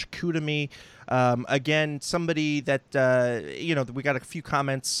out of Chicoutimi. Again, somebody that, we got a few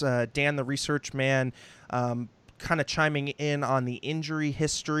comments. Dan, the research man, kind of chiming in on the injury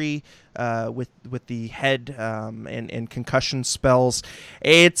history with the head and concussion spells.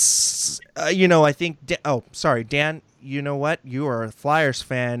 It's, I think, Dan, you know what? You are a Flyers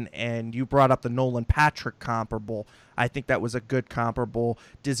fan, and you brought up the Nolan Patrick comparable. I think that was a good comparable.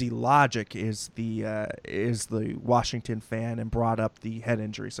 Dizzy Logic is the Washington fan and brought up the head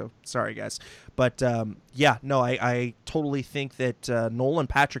injury. So sorry, guys, but I totally think that Nolan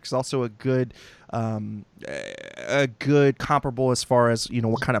Patrick is also a good comparable as far as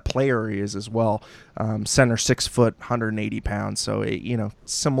what kind of player he is as well. Center, 6 foot, 180 pounds. So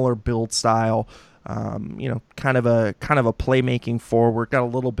similar build style. Kind of a playmaking forward. Got a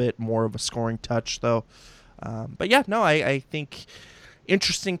little bit more of a scoring touch though. I think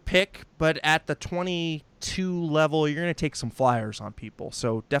interesting pick, but at the 22 level, you're going to take some flyers on people.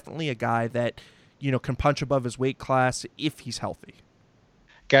 So definitely a guy that, can punch above his weight class if he's healthy.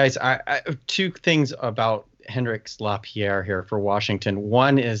 Guys, I two things about Hendrix Lapierre here for Washington.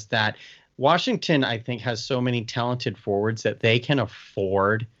 One is that Washington, I think, has so many talented forwards that they can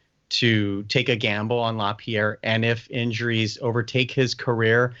afford to take a gamble on Lapierre. And if injuries overtake his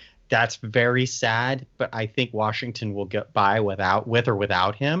career, that's very sad, but I think Washington will get by with or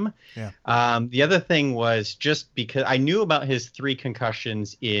without him. Yeah. The other thing was just because I knew about his 3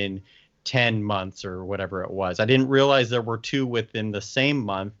 concussions in 10 months or whatever it was. I didn't realize there were 2 within the same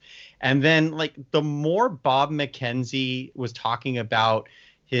month. And then the more Bob McKenzie was talking about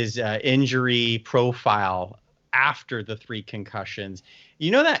his injury profile after the 3 concussions,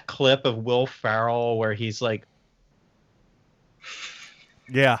 that clip of Will Ferrell where he's like,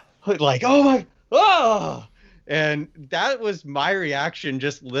 yeah, and that was my reaction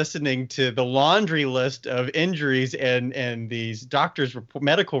just listening to the laundry list of injuries and these doctors'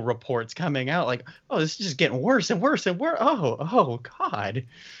 medical reports coming out. Like, oh, this is just getting worse and worse and worse. Oh God.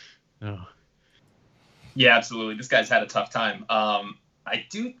 Oh. Yeah, absolutely. This guy's had a tough time. I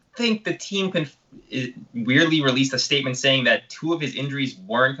do think the team weirdly released a statement saying that 2 of his injuries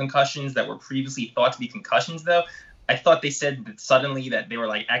weren't concussions that were previously thought to be concussions, though. I thought they said that suddenly that they were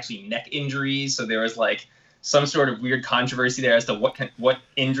actually neck injuries. So there was some sort of weird controversy there as to what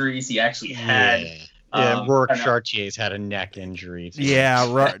injuries he actually had. Yeah, Rourke Chartier's had a neck injury.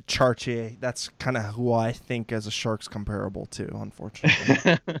 Yeah, Chartier. That's kind of who I think as a Sharks comparable to,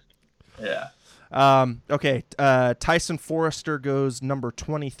 unfortunately. Yeah. Okay. Tyson Forrester goes number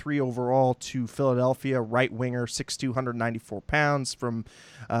 23 overall to Philadelphia. Right winger, 6'2", 194 pounds from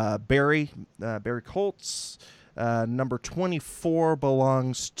Barry Colts. Number 24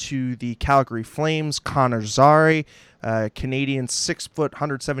 belongs to the Calgary Flames. Connor Zary, Canadian, 6 foot,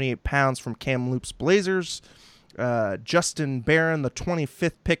 178 pounds from Kamloops Blazers. Justin Barron, the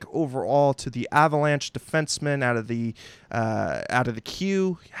 25th pick overall to the Avalanche, defenseman out of the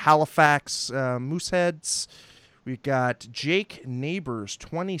Q, Halifax Mooseheads. We've got Jake Neighbors,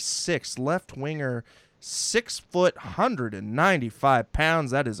 26, left winger, 6 foot, 195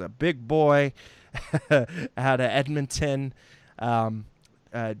 pounds. That is a big boy. Out of Edmonton. Jacob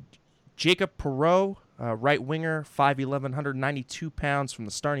Perreault, right winger, 5'11", 192 pounds from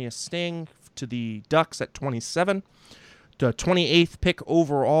the Sarnia Sting to the Ducks at 27. the 28th pick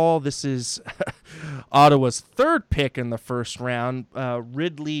overall. This is Ottawa's third pick in the first round.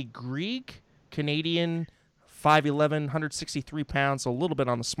 Ridley Greig, Canadian, 5'11", 163 pounds, a little bit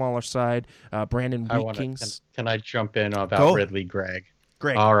on the smaller side. Brandon Weekings. Can I jump in about Ridley Greig?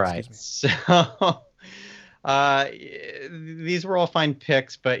 Great. All right. So these were all fine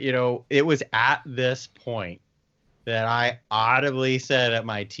picks, but, it was at this point that I audibly said at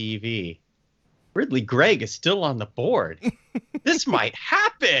my TV, Ridley Greig is still on the board. This might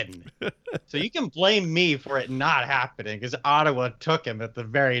happen. So you can blame me for it not happening because Ottawa took him at the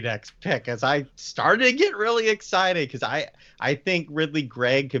very next pick as I started to get really excited because I think Ridley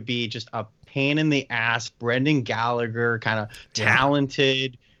Greig could be just a pain in the ass, Brendan Gallagher, kind of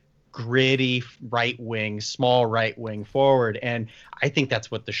talented, gritty small right wing forward. And I think that's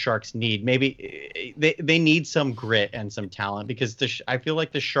what the Sharks need. Maybe they need some grit and some talent because I feel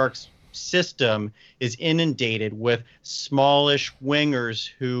like the Sharks system is inundated with smallish wingers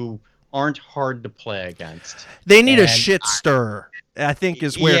who aren't hard to play against. They need a shit stir, I think,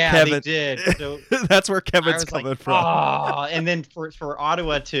 is where Kevin did. So that's where Kevin's coming from. Oh, and then for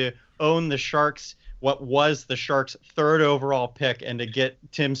Ottawa to own the Sharks, what was the Sharks' third overall pick, and to get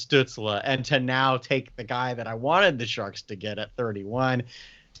Tim Stützle, and to now take the guy that I wanted the Sharks to get at 31.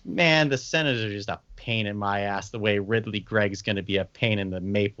 Man, the Senators are just a pain in my ass the way Ridley Greig is going to be a pain in the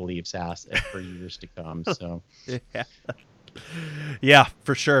Maple Leafs ass for years to come. So, yeah,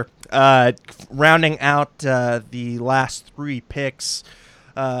 for sure. Rounding out the last three picks,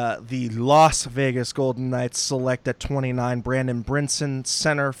 the Las Vegas Golden Knights select at 29 Brandon Brinson,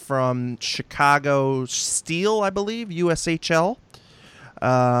 center from Chicago Steel, I believe, USHL.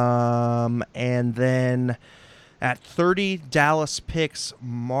 And then at 30, Dallas picks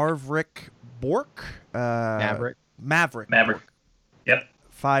Mavrik Bourque. Maverick. Yep.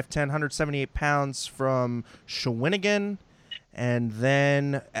 5'10", 178 pounds from Shawinigan. And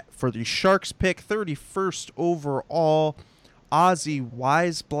then for the Sharks pick, 31st overall, Ozzy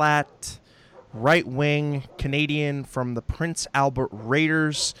Weisblatt, right wing, Canadian from the Prince Albert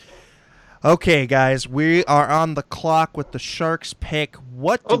Raiders. Okay, guys, we are on the clock with the Sharks pick.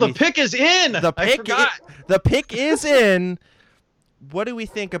 The pick is in. The pick is in. What do we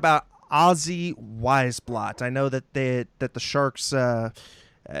think about Ozzy Weisblatt? I know that the Sharks,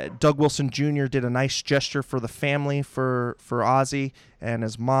 Doug Wilson Jr. did a nice gesture for the family for Ozzy and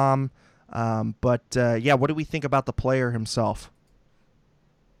his mom. But what do we think about the player himself?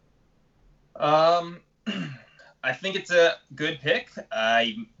 I think it's a good pick.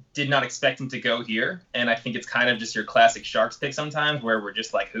 I did not expect him to go here, and I think it's kind of just your classic Sharks pick sometimes where we're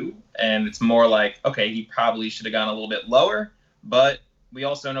just like, who? And it's more like, okay, he probably should have gone a little bit lower, but we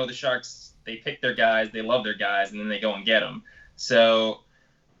also know the Sharks, they pick their guys, they love their guys, and then they go and get them. So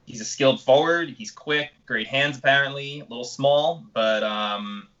he's a skilled forward, he's quick, great hands apparently, a little small, but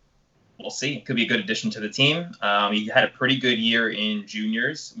we'll see. It could be a good addition to the team. He had a pretty good year in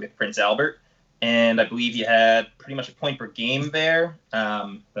juniors with Prince Albert, and I believe he had pretty much a point per game there.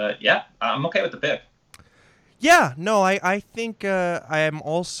 But yeah, I'm okay with the pick. Yeah, no, I think I am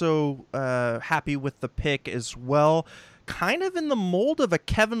also happy with the pick as well. Kind of in the mold of a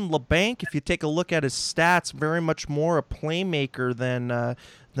Kevin Labanc, if you take a look at his stats, very much more a playmaker than a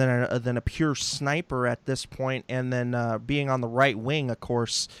pure sniper at this point. And then being on the right wing, of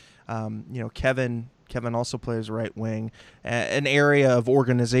course, Kevin also plays right wing, an area of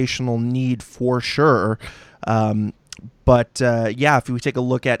organizational need for sure. But if we take a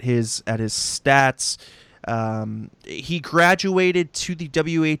look at his stats, he graduated to the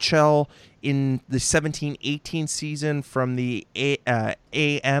WHL in the 17-18 season from the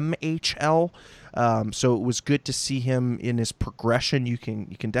AMHL. So it was good to see him in his progression. You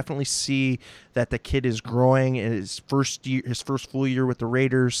can definitely see that the kid is growing in his first full year with the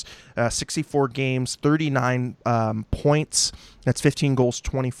Raiders. 64 games, 39 points. That's 15 goals,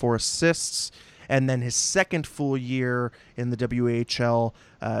 24 assists. And then his second full year in the WHL,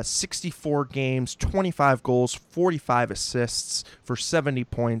 64 games, 25 goals, 45 assists for 70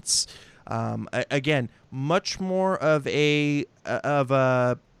 points. Again, much more of a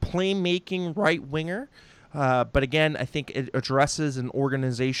playmaking right winger, but again, I think it addresses an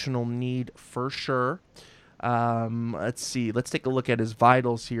organizational need for sure. Let's see. Let's take a look at his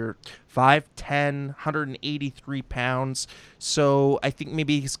vitals here. 5'10", 183 pounds. So I think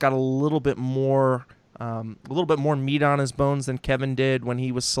maybe he's got a little bit more meat on his bones than Kevin did when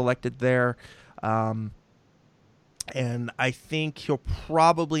he was selected there. And I think he'll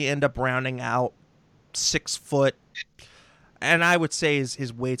probably end up rounding out 6 foot. And I would say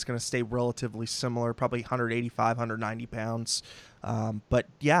his weight's going to stay relatively similar, probably 185, 190 pounds. But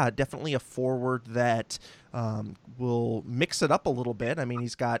yeah, definitely a forward that will mix it up a little bit. I mean,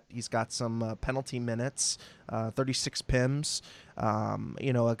 he's got some penalty minutes, 36 PIMs.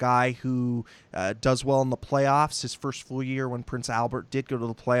 A guy who does well in the playoffs. His first full year when Prince Albert did go to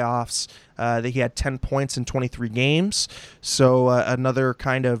the playoffs, he had 10 points in 23 games. So another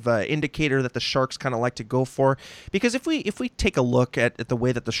kind of indicator that the Sharks kind of like to go for. Because if we take a look at the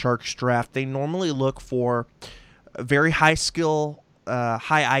way that the Sharks draft, they normally look for very high skill,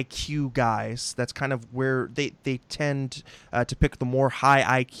 high IQ guys. That's kind of where they tend to pick the more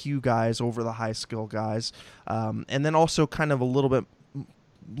high IQ guys over the high skill guys, and then also kind of a little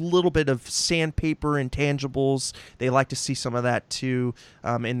bit of sandpaper intangibles. They like to see some of that too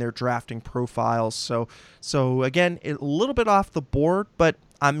in their drafting profiles. So again, a little bit off the board, but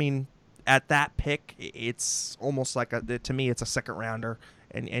I mean, at that pick, it's almost like to me, it's a second rounder,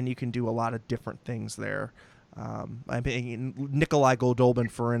 and you can do a lot of different things there. I mean, Nikolai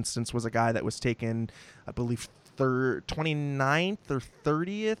Goldobin, for instance, was a guy that was taken, I believe, 29th or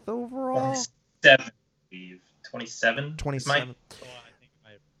 30th overall. 27.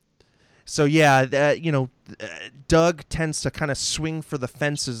 So yeah, Doug tends to kind of swing for the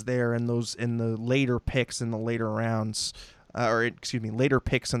fences there in the later picks in the later rounds, later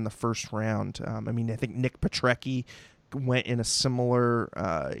picks in the first round. I mean, I think Nick Petrecki went in a similar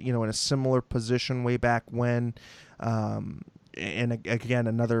position way back when, and again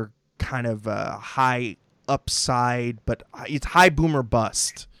another kind of high upside, but it's high boomer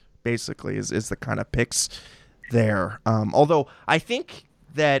bust basically is the kind of picks there. Although I think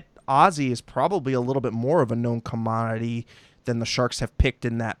that Ozzy is probably a little bit more of a known commodity than the Sharks have picked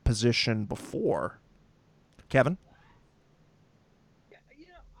in that position before. Kevin?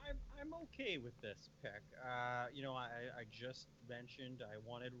 I'm okay with this pick. I just mentioned I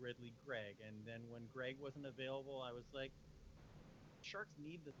wanted Ridley Gregg, and then when Gregg wasn't available, I was like, Sharks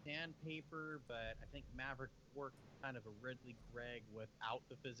need the sandpaper, but I think Maverick worked kind of a Ridley Gregg without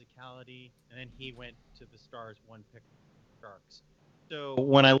the physicality, and then he went to the Stars, one pick Sharks. So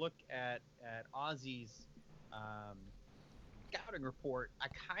when I look at Ozzy's scouting report, I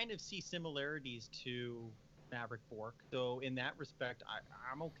kind of see similarities to Maverick Bourque. So in that respect,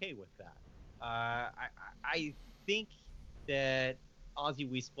 I'm okay with that. I think that Ozzy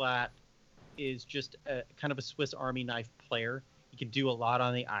Wiesblatt is just a kind of a Swiss Army knife player. He can do a lot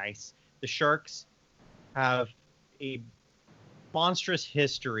on the ice. The Sharks have a monstrous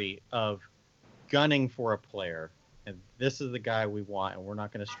history of gunning for a player, and this is the guy we want, and we're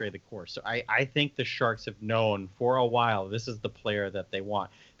not going to stray the course. So I think the Sharks have known for a while this is the player that they want.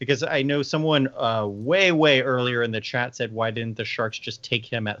 Because I know someone way, way earlier in the chat said, why didn't the Sharks just take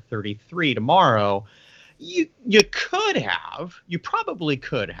him at 33 tomorrow? You could have. You probably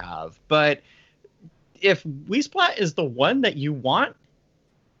could have. But if Wiesblatt is the one that you want,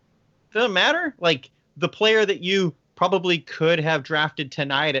 doesn't matter. Like, the player that you probably could have drafted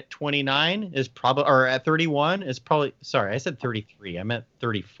tonight at 29 is probably, or at 31 is probably, sorry, I said 33. I meant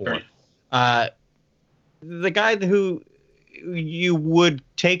 34. The guy who you would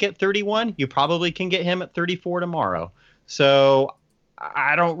take at 31, you probably can get him at 34 tomorrow. So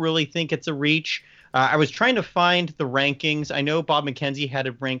I don't really think it's a reach. I was trying to find the rankings. I know Bob McKenzie had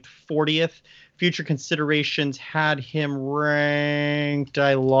it ranked 40th. Future Considerations had him ranked,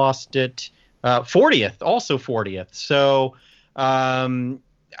 I lost it, 40th, also 40th. So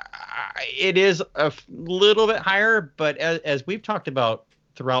it is a little bit higher, but as we've talked about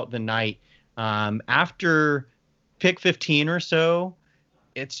throughout the night, after pick 15 or so,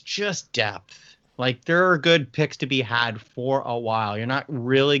 it's just depth. Like, there are good picks to be had for a while. You're not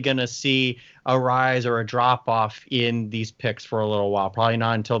really going to see a rise or a drop off in these picks for a little while, probably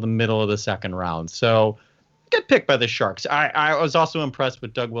not until the middle of the second round. So good pick by the Sharks. I was also impressed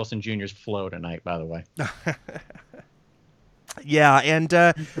with Doug Wilson Jr.'s flow tonight, by the way. Yeah, and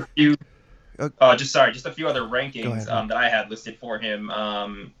just a few other rankings that I had listed for him.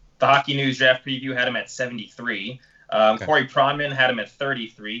 The Hockey News draft preview had him at 73. Okay. Corey Pronman had him at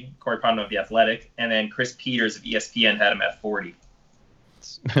 33. Corey Pronman of The Athletic. And then Chris Peters of ESPN had him at 40.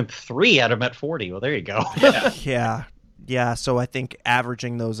 3 had him at 40. Well, there you go. Yeah. So I think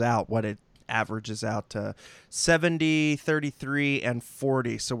averaging those out, what it averages out to 70, 33, and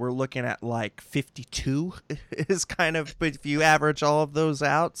 40. So we're looking at like 52 is kind of, if you average all of those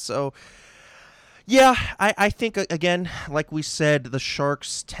out. So yeah, I think, again, like we said, the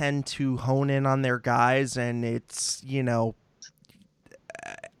Sharks tend to hone in on their guys, and it's,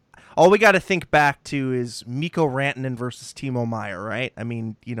 all we got to think back to is Mikko Rantanen versus Timo Meier, right? I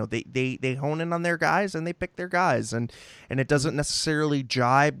mean, they hone in on their guys and they pick their guys, and it doesn't necessarily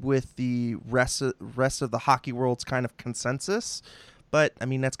jibe with the rest of the hockey world's kind of consensus. But I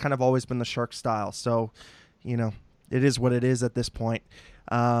mean, that's kind of always been the Sharks' style. So, it is what it is at this point.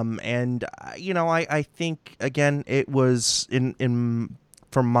 I think again, it was in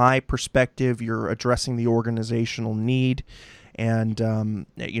from my perspective, you're addressing the organizational need. And,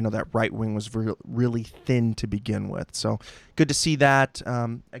 that right wing was really thin to begin with. So good to see that.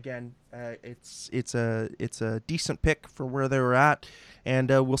 Again, it's a decent pick for where they were at. And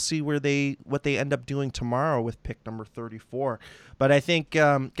we'll see what they end up doing tomorrow with pick number 34. But I think,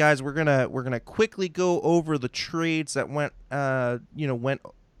 guys, we're gonna quickly go over the trades that went down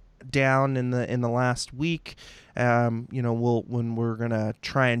in the last week. When we're gonna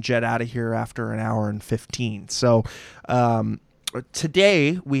try and jet out of here after an hour and 15. So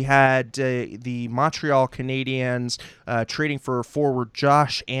today we had the Montreal Canadiens trading for forward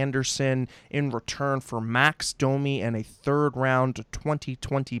Josh Anderson in return for Max Domi and a third round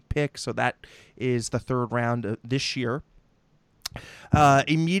 2020 pick. So that is the third round this year.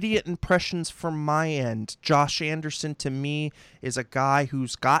 Immediate impressions from my end. Josh Anderson to me is a guy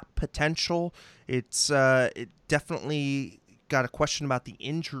who's got potential. It definitely got a question about the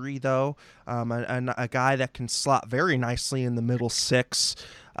injury though. A guy that can slot very nicely in the middle six.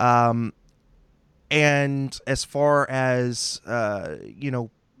 And as far as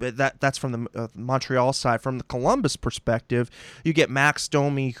that's from the Montreal side. From the Columbus perspective, you get Max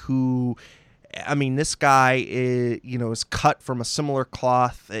Domi, who, I mean, this guy is cut from a similar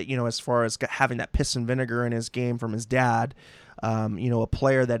cloth, as far as having that piss and vinegar in his game from his dad. A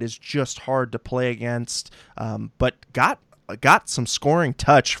player that is just hard to play against, but got some scoring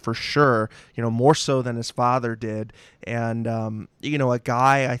touch for sure, more so than his father did. And, a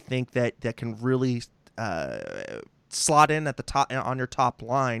guy I think that can really slot in at the top on your top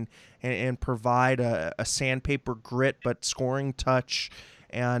line and provide a sandpaper grit, but scoring touch.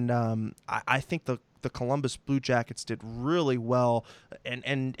 And I think the Columbus Blue Jackets did really well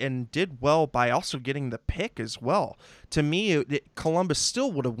and did well by also getting the pick as well. To me, Columbus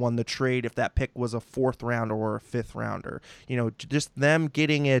still would have won the trade if that pick was a fourth rounder or a fifth rounder. Just them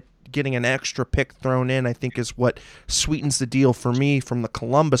getting an extra pick thrown in, I think, is what sweetens the deal for me from the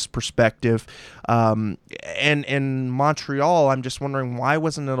Columbus perspective. And in Montreal, I'm just wondering, why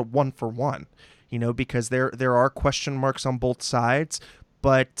wasn't it a 1-for-1? Because there are question marks on both sides.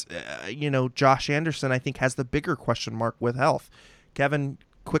 But, Josh Anderson, I think, has the bigger question mark with health. Kevin,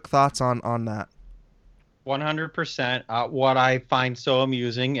 quick thoughts on that. 100%. What I find so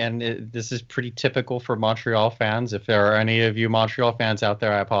amusing, and this is pretty typical for Montreal fans. If there are any of you Montreal fans out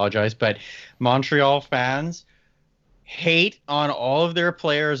there, I apologize. But Montreal fans hate on all of their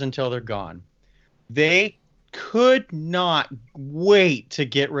players until they're gone. They could not wait to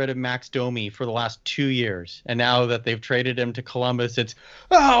get rid of Max Domi for the last 2 years. And now that they've traded him to Columbus, it's,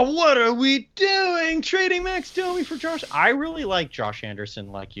 what are we doing? Trading Max Domi for Josh? I really like Josh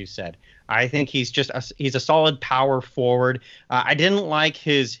Anderson, like you said. I think he's a solid power forward. I didn't like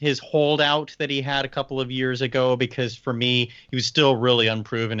his holdout that he had a couple of years ago, because for me, he was still really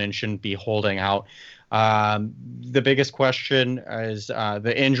unproven and shouldn't be holding out. The biggest question is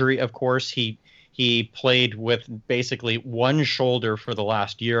the injury, of course. He played with basically one shoulder for the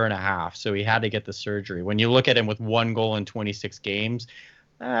last year and a half, so he had to get the surgery. When you look at him with 1 goal in 26 games,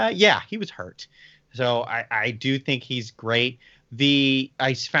 he was hurt. So I do think he's great.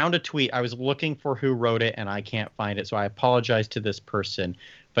 I found a tweet. I was looking for who wrote it, and I can't find it, so I apologize to this person.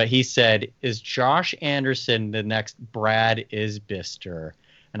 But he said, "Is Josh Anderson the next Brad Isbister?"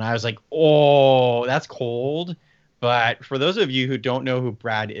 And I was like, oh, that's cold. But for those of you who don't know who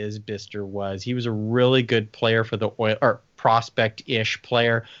Brad Isbister was, he was a really good player for the prospect-ish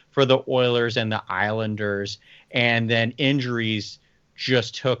player for the Oilers and the Islanders. And then injuries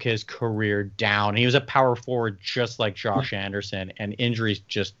just took his career down. He was a power forward just like Josh Anderson, and injuries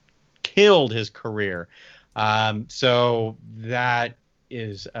just killed his career. So that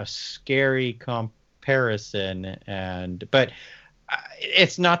is a scary comparison. But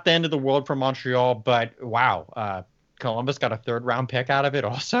it's not the end of the world for Montreal, but wow, Columbus got a third-round pick out of it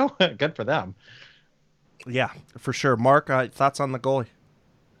also. Good for them. Yeah, for sure. Mark, thoughts on the goalie?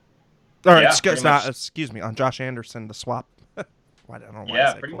 Or, excuse me, on Josh Anderson, the swap.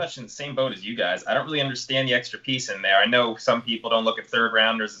 Pretty much in the same boat as you guys. I don't really understand the extra piece in there. I know some people don't look at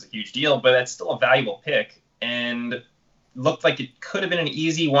third-rounders as a huge deal, but that's still a valuable pick, and looked like it could have been an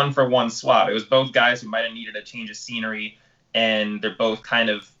easy 1-for-1 swap. It was both guys who might have needed a change of scenery, and they're both kind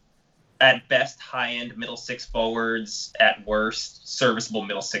of at best high-end middle six forwards, at worst serviceable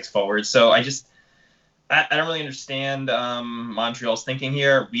middle six forwards. So I don't really understand Montreal's thinking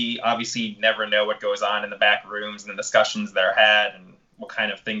here. We obviously never know what goes on in the back rooms and the discussions that are had and what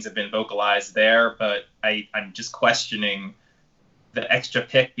kind of things have been vocalized there. But I'm just questioning the extra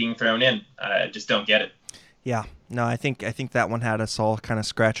pick being thrown in. I just don't get it. Yeah, no, I think that one had us all kind of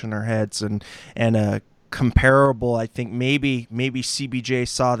scratching our heads, and comparable. I think maybe CBJ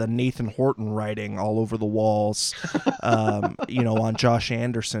saw the Nathan Horton writing all over the walls, on Josh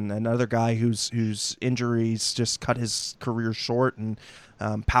Anderson, another guy whose injuries just cut his career short, and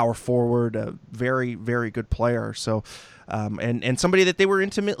power forward, a very, very good player. So, and somebody that they were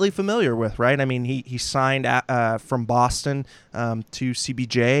intimately familiar with, right? I mean, he signed from Boston to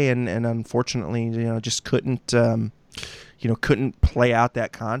CBJ, and unfortunately, just couldn't play out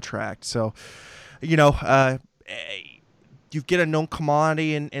that contract. So, you get a known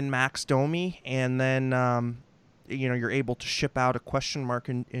commodity in Max Domi, and then you're able to ship out a question mark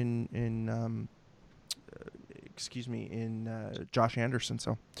in Josh Anderson.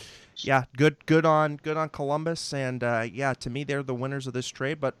 So yeah, good on Columbus, and to me they're the winners of this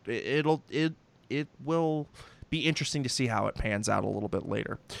trade, but it will be interesting to see how it pans out a little bit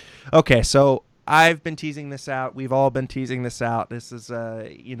later. Okay, so I've been teasing this out. We've all been teasing this out. This is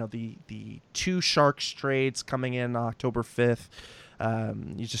the two Sharks trades coming in October 5th.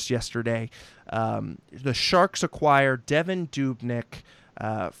 Just yesterday, the Sharks acquire Devan Dubnyk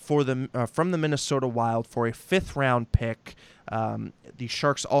from the Minnesota Wild for a 5th round pick. The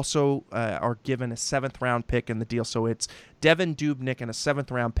Sharks also are given a 7th round pick in the deal, so it's Devan Dubnyk and a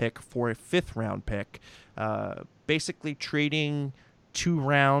 7th round pick for a 5th round pick. Basically trading 2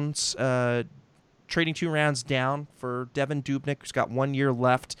 rounds. Trading 2 rounds down for Devan Dubnyk, who's got 1 year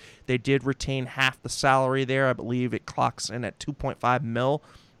left. They did retain half the salary there. I believe it clocks in at $2.5 million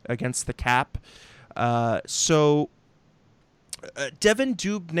against the cap. So Devan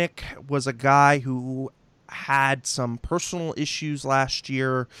Dubnyk was a guy who had some personal issues last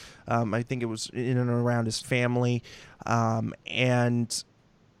year. I think it was in and around his family. For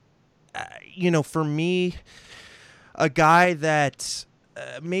me, a guy that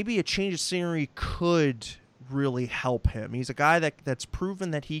maybe a change of scenery could really help him. He's a guy that's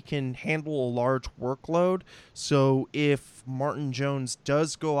proven that he can handle a large workload. So if Martin Jones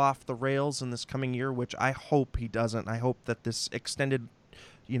does go off the rails in this coming year, which I hope he doesn't, I hope that this extended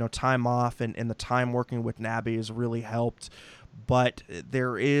time off and the time working with Nabby has really helped. But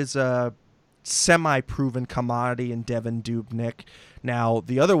there is a semi-proven commodity in Devan Dubnyk. Now,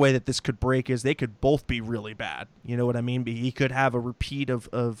 the other way that this could break is they could both be really bad. You know what I mean? He could have a repeat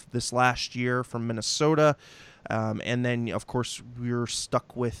of this last year from Minnesota. And then, of course, we're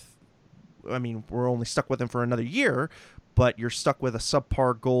only stuck with him for another year, but you're stuck with a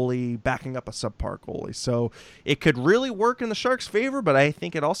subpar goalie backing up a subpar goalie. So it could really work in the Sharks' favor, but I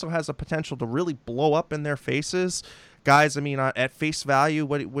think it also has a potential to really blow up in their faces. Guys, at face value,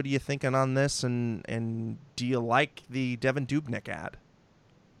 what are you thinking on this, and do you like the Devan Dubnyk ad?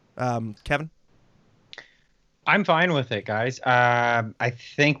 Kevin? I'm fine with it, guys. I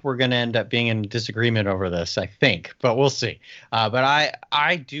think we're going to end up being in disagreement over this, I think, but we'll see. But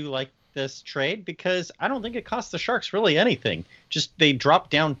I do like this trade because I don't think it costs the Sharks really anything. Just they dropped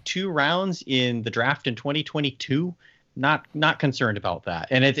down 2 rounds in the draft in 2022. Not concerned about that.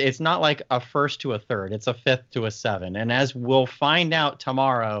 And it's not like a 1st to a 3rd. It's a 5th to a 7. And as we'll find out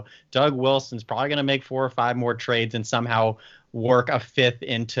tomorrow, Doug Wilson's probably going to make 4 or 5 more trades and somehow work a 5th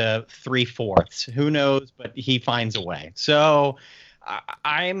into 3/4. Who knows? But he finds a way. So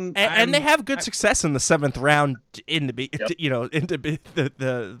and they have good success in the 7th round into the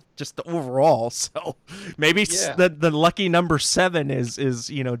just the overall. So maybe the lucky number 7 is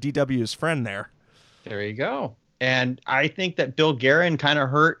DW's friend there. There you go. And I think that Bill Guerin kind of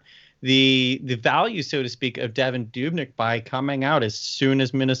hurt the value, so to speak, of Devan Dubnyk by coming out as soon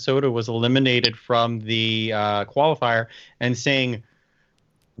as Minnesota was eliminated from the qualifier and saying,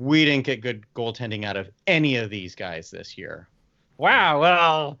 we didn't get good goaltending out of any of these guys this year. Wow,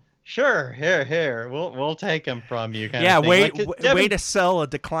 well, sure, here, we'll take him from you. Way to sell a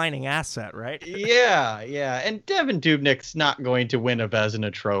declining asset, right? yeah. And Devan Dubnyk's not going to win a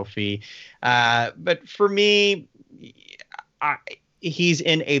Vezina trophy. But for me, he's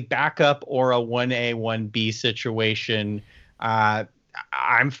in a backup or a 1A, 1B situation.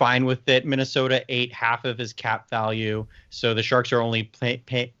 I'm fine with it. Minnesota ate half of his cap value, so the Sharks are only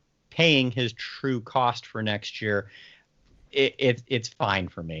paying his true cost for next year. It's fine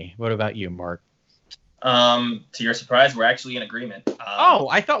for me. What about you, Mark? To your surprise, we're actually in agreement. Oh,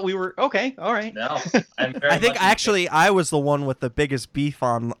 I thought we were okay. All right. No, I'm very I think much actually I was the one with the biggest beef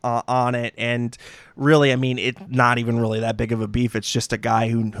on it, and really, I mean, it's not even really that big of a beef. It's just a guy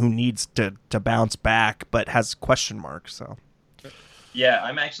who needs to bounce back, but has question marks. So. Yeah,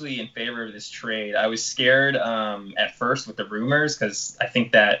 I'm actually in favor of this trade. I was scared at first with the rumors because I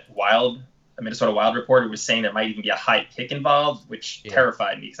think that Minnesota Wild reporter was saying there might even be a high pick involved, which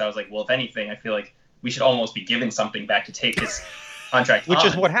terrified me because I was like, well, if anything, I feel like we should almost be giving something back to take his contract Which on.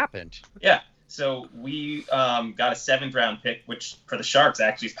 is what happened. Yeah. So we got a 7th round pick, which for the Sharks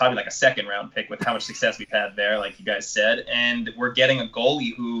actually is probably like a 2nd round pick with how much success we've had there, like you guys said. And we're getting a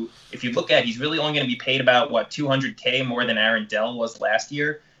goalie who, if you look at, he's really only going to be paid about $200K more than Aaron Dell was last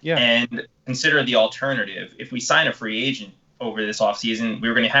year. Yeah. And consider the alternative. If we sign a free agent over this offseason, we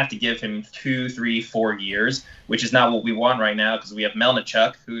were going to have to give him 2, 3, 4 years, which is not what we want right now because we have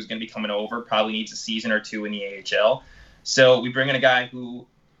Melnichuk, who's going to be coming over, probably needs a season or 2 in the AHL. So we bring in a guy who,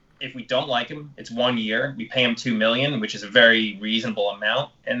 if we don't like him, it's 1 year. We pay him $2 million, which is a very reasonable amount,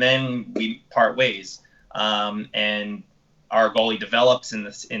 and then we part ways. And our goalie develops in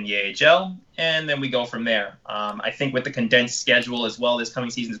the AHL, and then we go from there. I think with the condensed schedule as well, this coming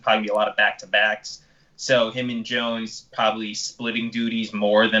season is probably going to be a lot of back-to-backs. So him and Jones probably splitting duties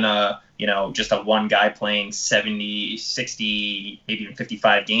more than just a one guy playing 70, 60, maybe even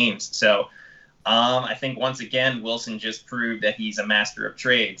 55 games. So I think once again, Wilson just proved that he's a master of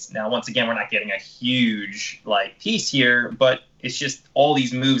trades. Now, once again, we're not getting a huge piece here, but it's just all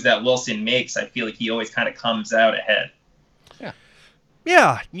these moves that Wilson makes. I feel like he always kind of comes out ahead.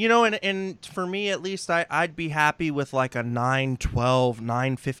 Yeah, and for me at least, I'd be happy with like a 9-12,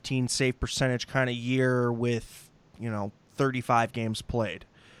 9-15 save percentage kind of year with, 35 games played.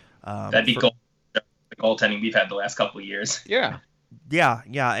 That'd be the goaltending we've had the last couple of years. Yeah. Yeah,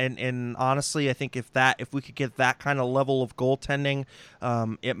 and honestly, I think if we could get that kind of level of goaltending,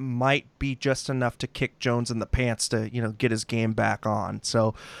 it might be just enough to kick Jones in the pants to get his game back on.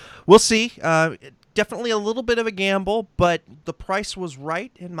 So we'll see. Definitely a little bit of a gamble, but the price was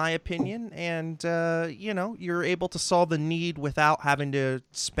right in my opinion, and you're able to solve the need without having to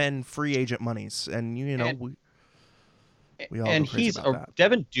spend free agent monies, and we all and go crazy he's about that.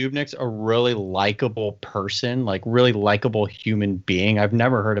 Devin Dubnyk's a really likable person, really likable human being. I've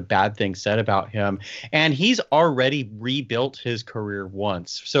never heard a bad thing said about him, and he's already rebuilt his career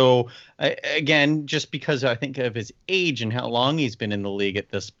once. So again, just because I think of his age and how long he's been in the league at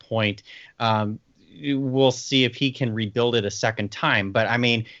this point, we'll see if he can rebuild it a second time. But I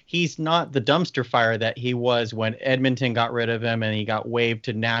mean, he's not the dumpster fire that he was when Edmonton got rid of him and he got waived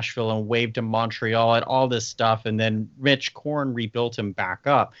to Nashville and waived to Montreal and all this stuff. And then Mitch Korn rebuilt him back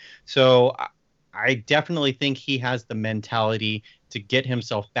up. So I definitely think he has the mentality to get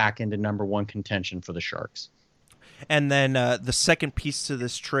himself back into number one contention for the Sharks. And then the second piece to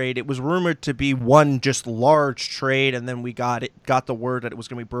this trade, it was rumored to be one just large trade, and then we got the word that it was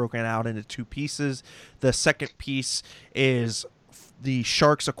going to be broken out into 2 pieces. The second piece is the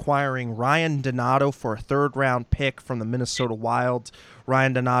Sharks acquiring Ryan Donato for a 3rd-round pick from the Minnesota Wild.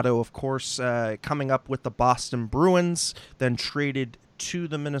 Ryan Donato, of course, coming up with the Boston Bruins, then traded to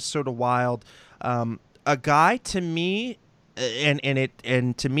the Minnesota Wild. A guy to me,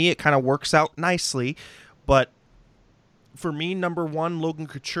 and to me it kind of works out nicely, but for me, number 1, Logan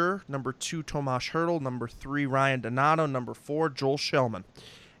Couture. Number 2, Tomas Hertl. Number 3, Ryan Donato. Number 4, Joel Shellman.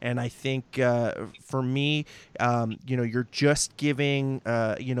 And I think for me, you're just giving,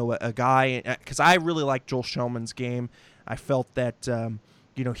 a guy, because I really like Joel Shellman's game. I felt that,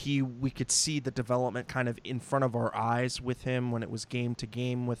 we could see the development kind of in front of our eyes with him when it was game to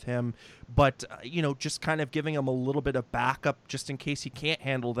game with him. But, just kind of giving him a little bit of backup just in case he can't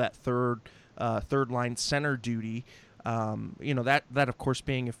handle that third line center duty. That of course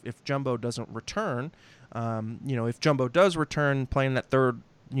being if Jumbo doesn't return, if Jumbo does return playing that third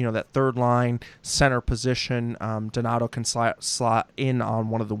line center position, Donato can slot in on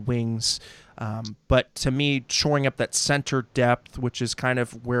one of the wings. But to me, shoring up that center depth, which is kind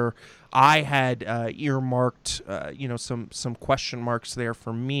of where I had earmarked, some question marks there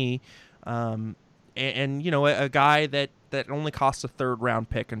for me. And a guy that only costs a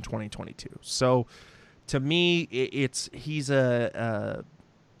 3rd-round pick in 2022. So to me, he's an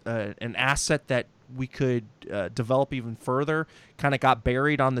asset that we could develop even further. Kind of got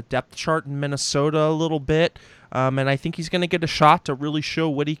buried on the depth chart in Minnesota a little bit, and I think he's going to get a shot to really show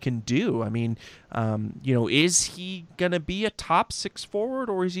what he can do. I mean, is he going to be a top 6 forward,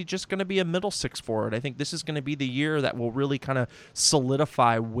 or is he just going to be a middle 6 forward? I think this is going to be the year that will really kind of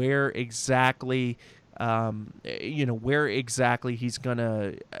solidify where exactly where exactly he's going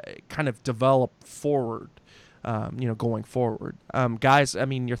to kind of develop forward, going forward. Guys, I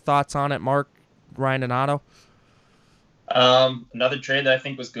mean, your thoughts on it, Mark, Ryan Donato? Another trade that I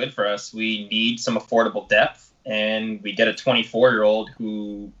think was good for us. We need some affordable depth, and we get a 24-year-old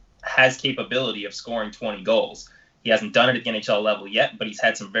who has capability of scoring 20 goals. He hasn't done it at the NHL level yet, but he's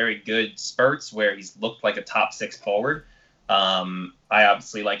had some very good spurts where he's looked like a top 6 forward. I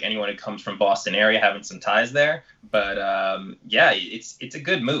obviously, like anyone who comes from Boston area, having some ties there. But it's a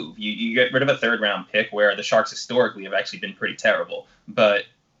good move. You get rid of a 3rd-round pick where the Sharks historically have actually been pretty terrible. But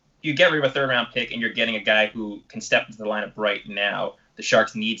you get rid of a 3rd-round pick and you're getting a guy who can step into the lineup right now. The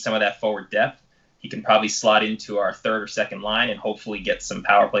Sharks need some of that forward depth. He can probably slot into our 3rd or 2nd line and hopefully get some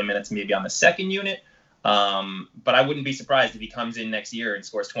power play minutes maybe on the 2nd unit. But I wouldn't be surprised if he comes in next year and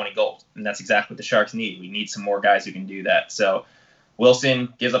scores 20 goals. And that's exactly what the Sharks need. We need some more guys who can do that. So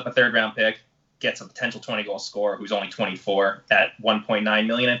Wilson gives up a 3rd-round pick, gets a potential 20-goal scorer who's only 24 at $1.9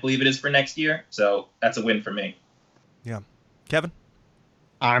 million, I believe it is, for next year. So that's a win for me. Yeah. Kevin?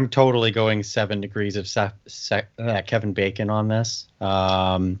 I'm totally going 7 degrees of Kevin Bacon on this.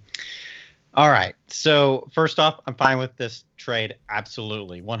 All right. So first off, I'm fine with this trade.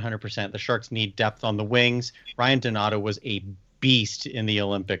 Absolutely. 100%. The Sharks need depth on the wings. Ryan Donato was a beast in the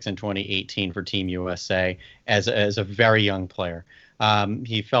Olympics in 2018 for Team USA as a very young player.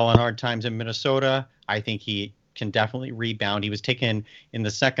 He fell on hard times in Minnesota. I think he can definitely rebound. He was taken in the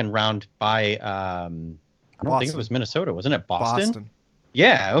 2nd round by, I don't think it was Minnesota. Wasn't it Boston?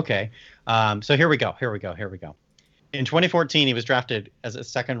 Yeah. Okay. So here we go. In 2014, he was drafted as a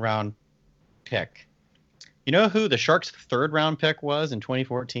 2nd-round pick. You know who the Sharks' 3rd-round pick was in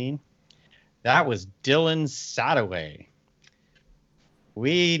 2014? That was Dylan Sadoway.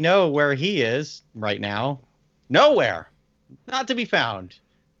 We know where he is right now. Nowhere. Not to be found.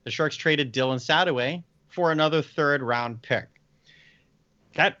 The Sharks traded Dylan Sadoway for another 3rd-round pick.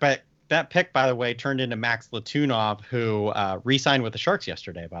 That pick, by the way, turned into Max Latunov, who re-signed with the Sharks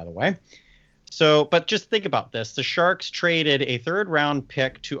yesterday, by the way. So, but just think about this. The Sharks traded a 3rd-round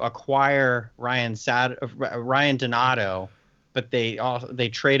pick to acquire Ryan Donato, but they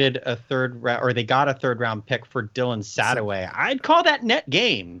traded a they got a 3rd-round pick for Dylan Sadoway. I'd call that net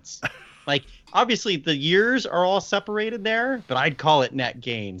gains. Like, obviously the years are all separated there, but I'd call it net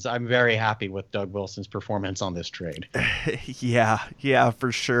gains. I'm very happy with Doug Wilson's performance on this trade. Yeah,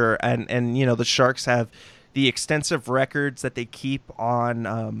 for sure. And the Sharks have the extensive records that they keep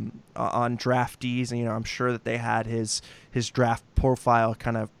on draftees, and I'm sure that they had his draft profile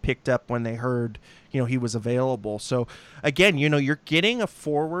kind of picked up when they heard he was available. So again, you're getting a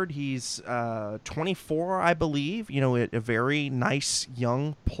forward. He's 24, I believe. A very nice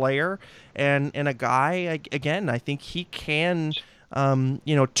young player, and a guy, again, I think he can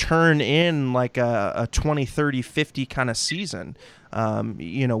turn in like a 20, 30, 50 kind of season.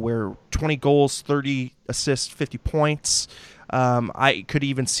 Where 20 goals, 30 assists, 50 points. I could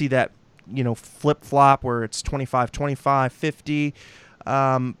even see that, flip-flop where it's 25, 25, 50.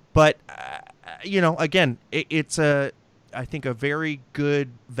 But again, it's I think a very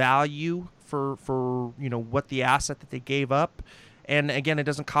good value for what the asset that they gave up. And again, it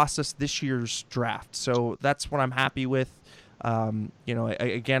doesn't cost us this year's draft. So that's what I'm happy with.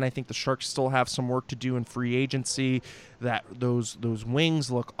 Again, I think the Sharks still have some work to do in free agency. That those wings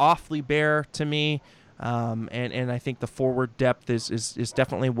look awfully bare to me, and I think the forward depth is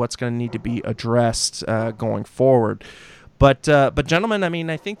definitely what's going to need to be addressed going forward. But gentlemen, I mean,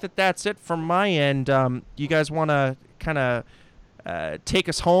 I think that's it from my end. You guys want to kind of take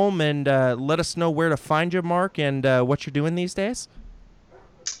us home and let us know where to find you, Mark, and what you're doing these days?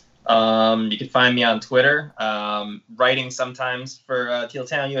 You can find me on Twitter, writing sometimes for Teal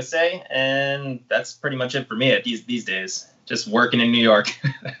Town USA, and that's pretty much it for me these days. Just working in New York.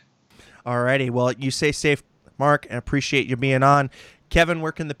 Alrighty, well, you stay safe, Mark, and appreciate you being on. Kevin,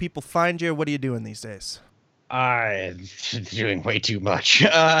 where can the people find you? What are you doing these days? I'm doing way too much.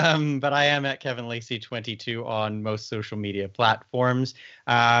 But I am at Kevin Lacey 22 on most social media platforms.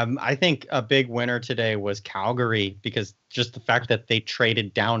 I think a big winner today was Calgary, because just the fact that they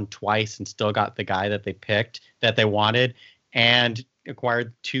traded down twice and still got the guy that they picked, that they wanted, and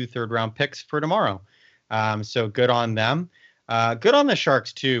acquired 2 third-round picks for tomorrow. So good on them. Good on the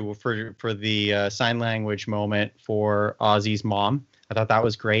Sharks, too, for the sign language moment for Ozzy's mom. I thought that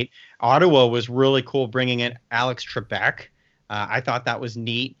was great. Ottawa was really cool bringing in Alex Trebek. I thought that was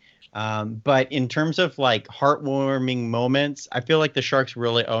neat. But in terms of like heartwarming moments, I feel like the Sharks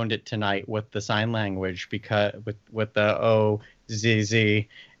really owned it tonight with the sign language, because with the O, Z, Z,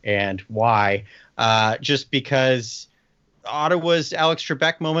 and Y. Just because Ottawa's Alex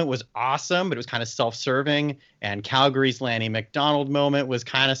Trebek moment was awesome, but it was kind of self-serving. And Calgary's Lanny McDonald moment was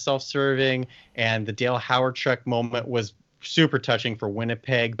kind of self-serving. And the Dale Hawerchuk moment was super touching for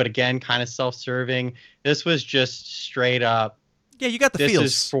Winnipeg, but again, kind of self-serving. This was just straight up. Yeah, you got the this feels.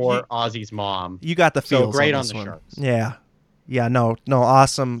 This is for Ozzy's mom. You got the feels. So great on the one. Sharks. Yeah. Yeah, no,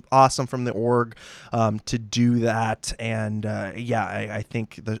 awesome from the org to do that, and I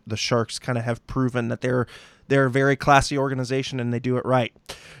think the Sharks kind of have proven that they're a very classy organization and they do it right.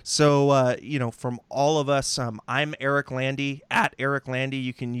 So from all of us, I'm Eric Landy at Eric Landy.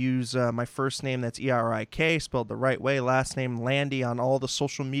 You can use my first name, that's ERIK, spelled the right way, last name Landy on all the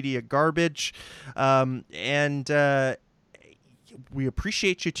social media garbage, we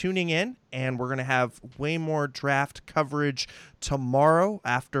appreciate you tuning in, and we're going to have way more draft coverage tomorrow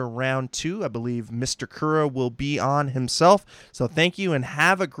after round 2. I believe Mr. Kura will be on himself. So thank you, and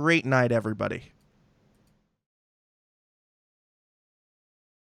have a great night, everybody.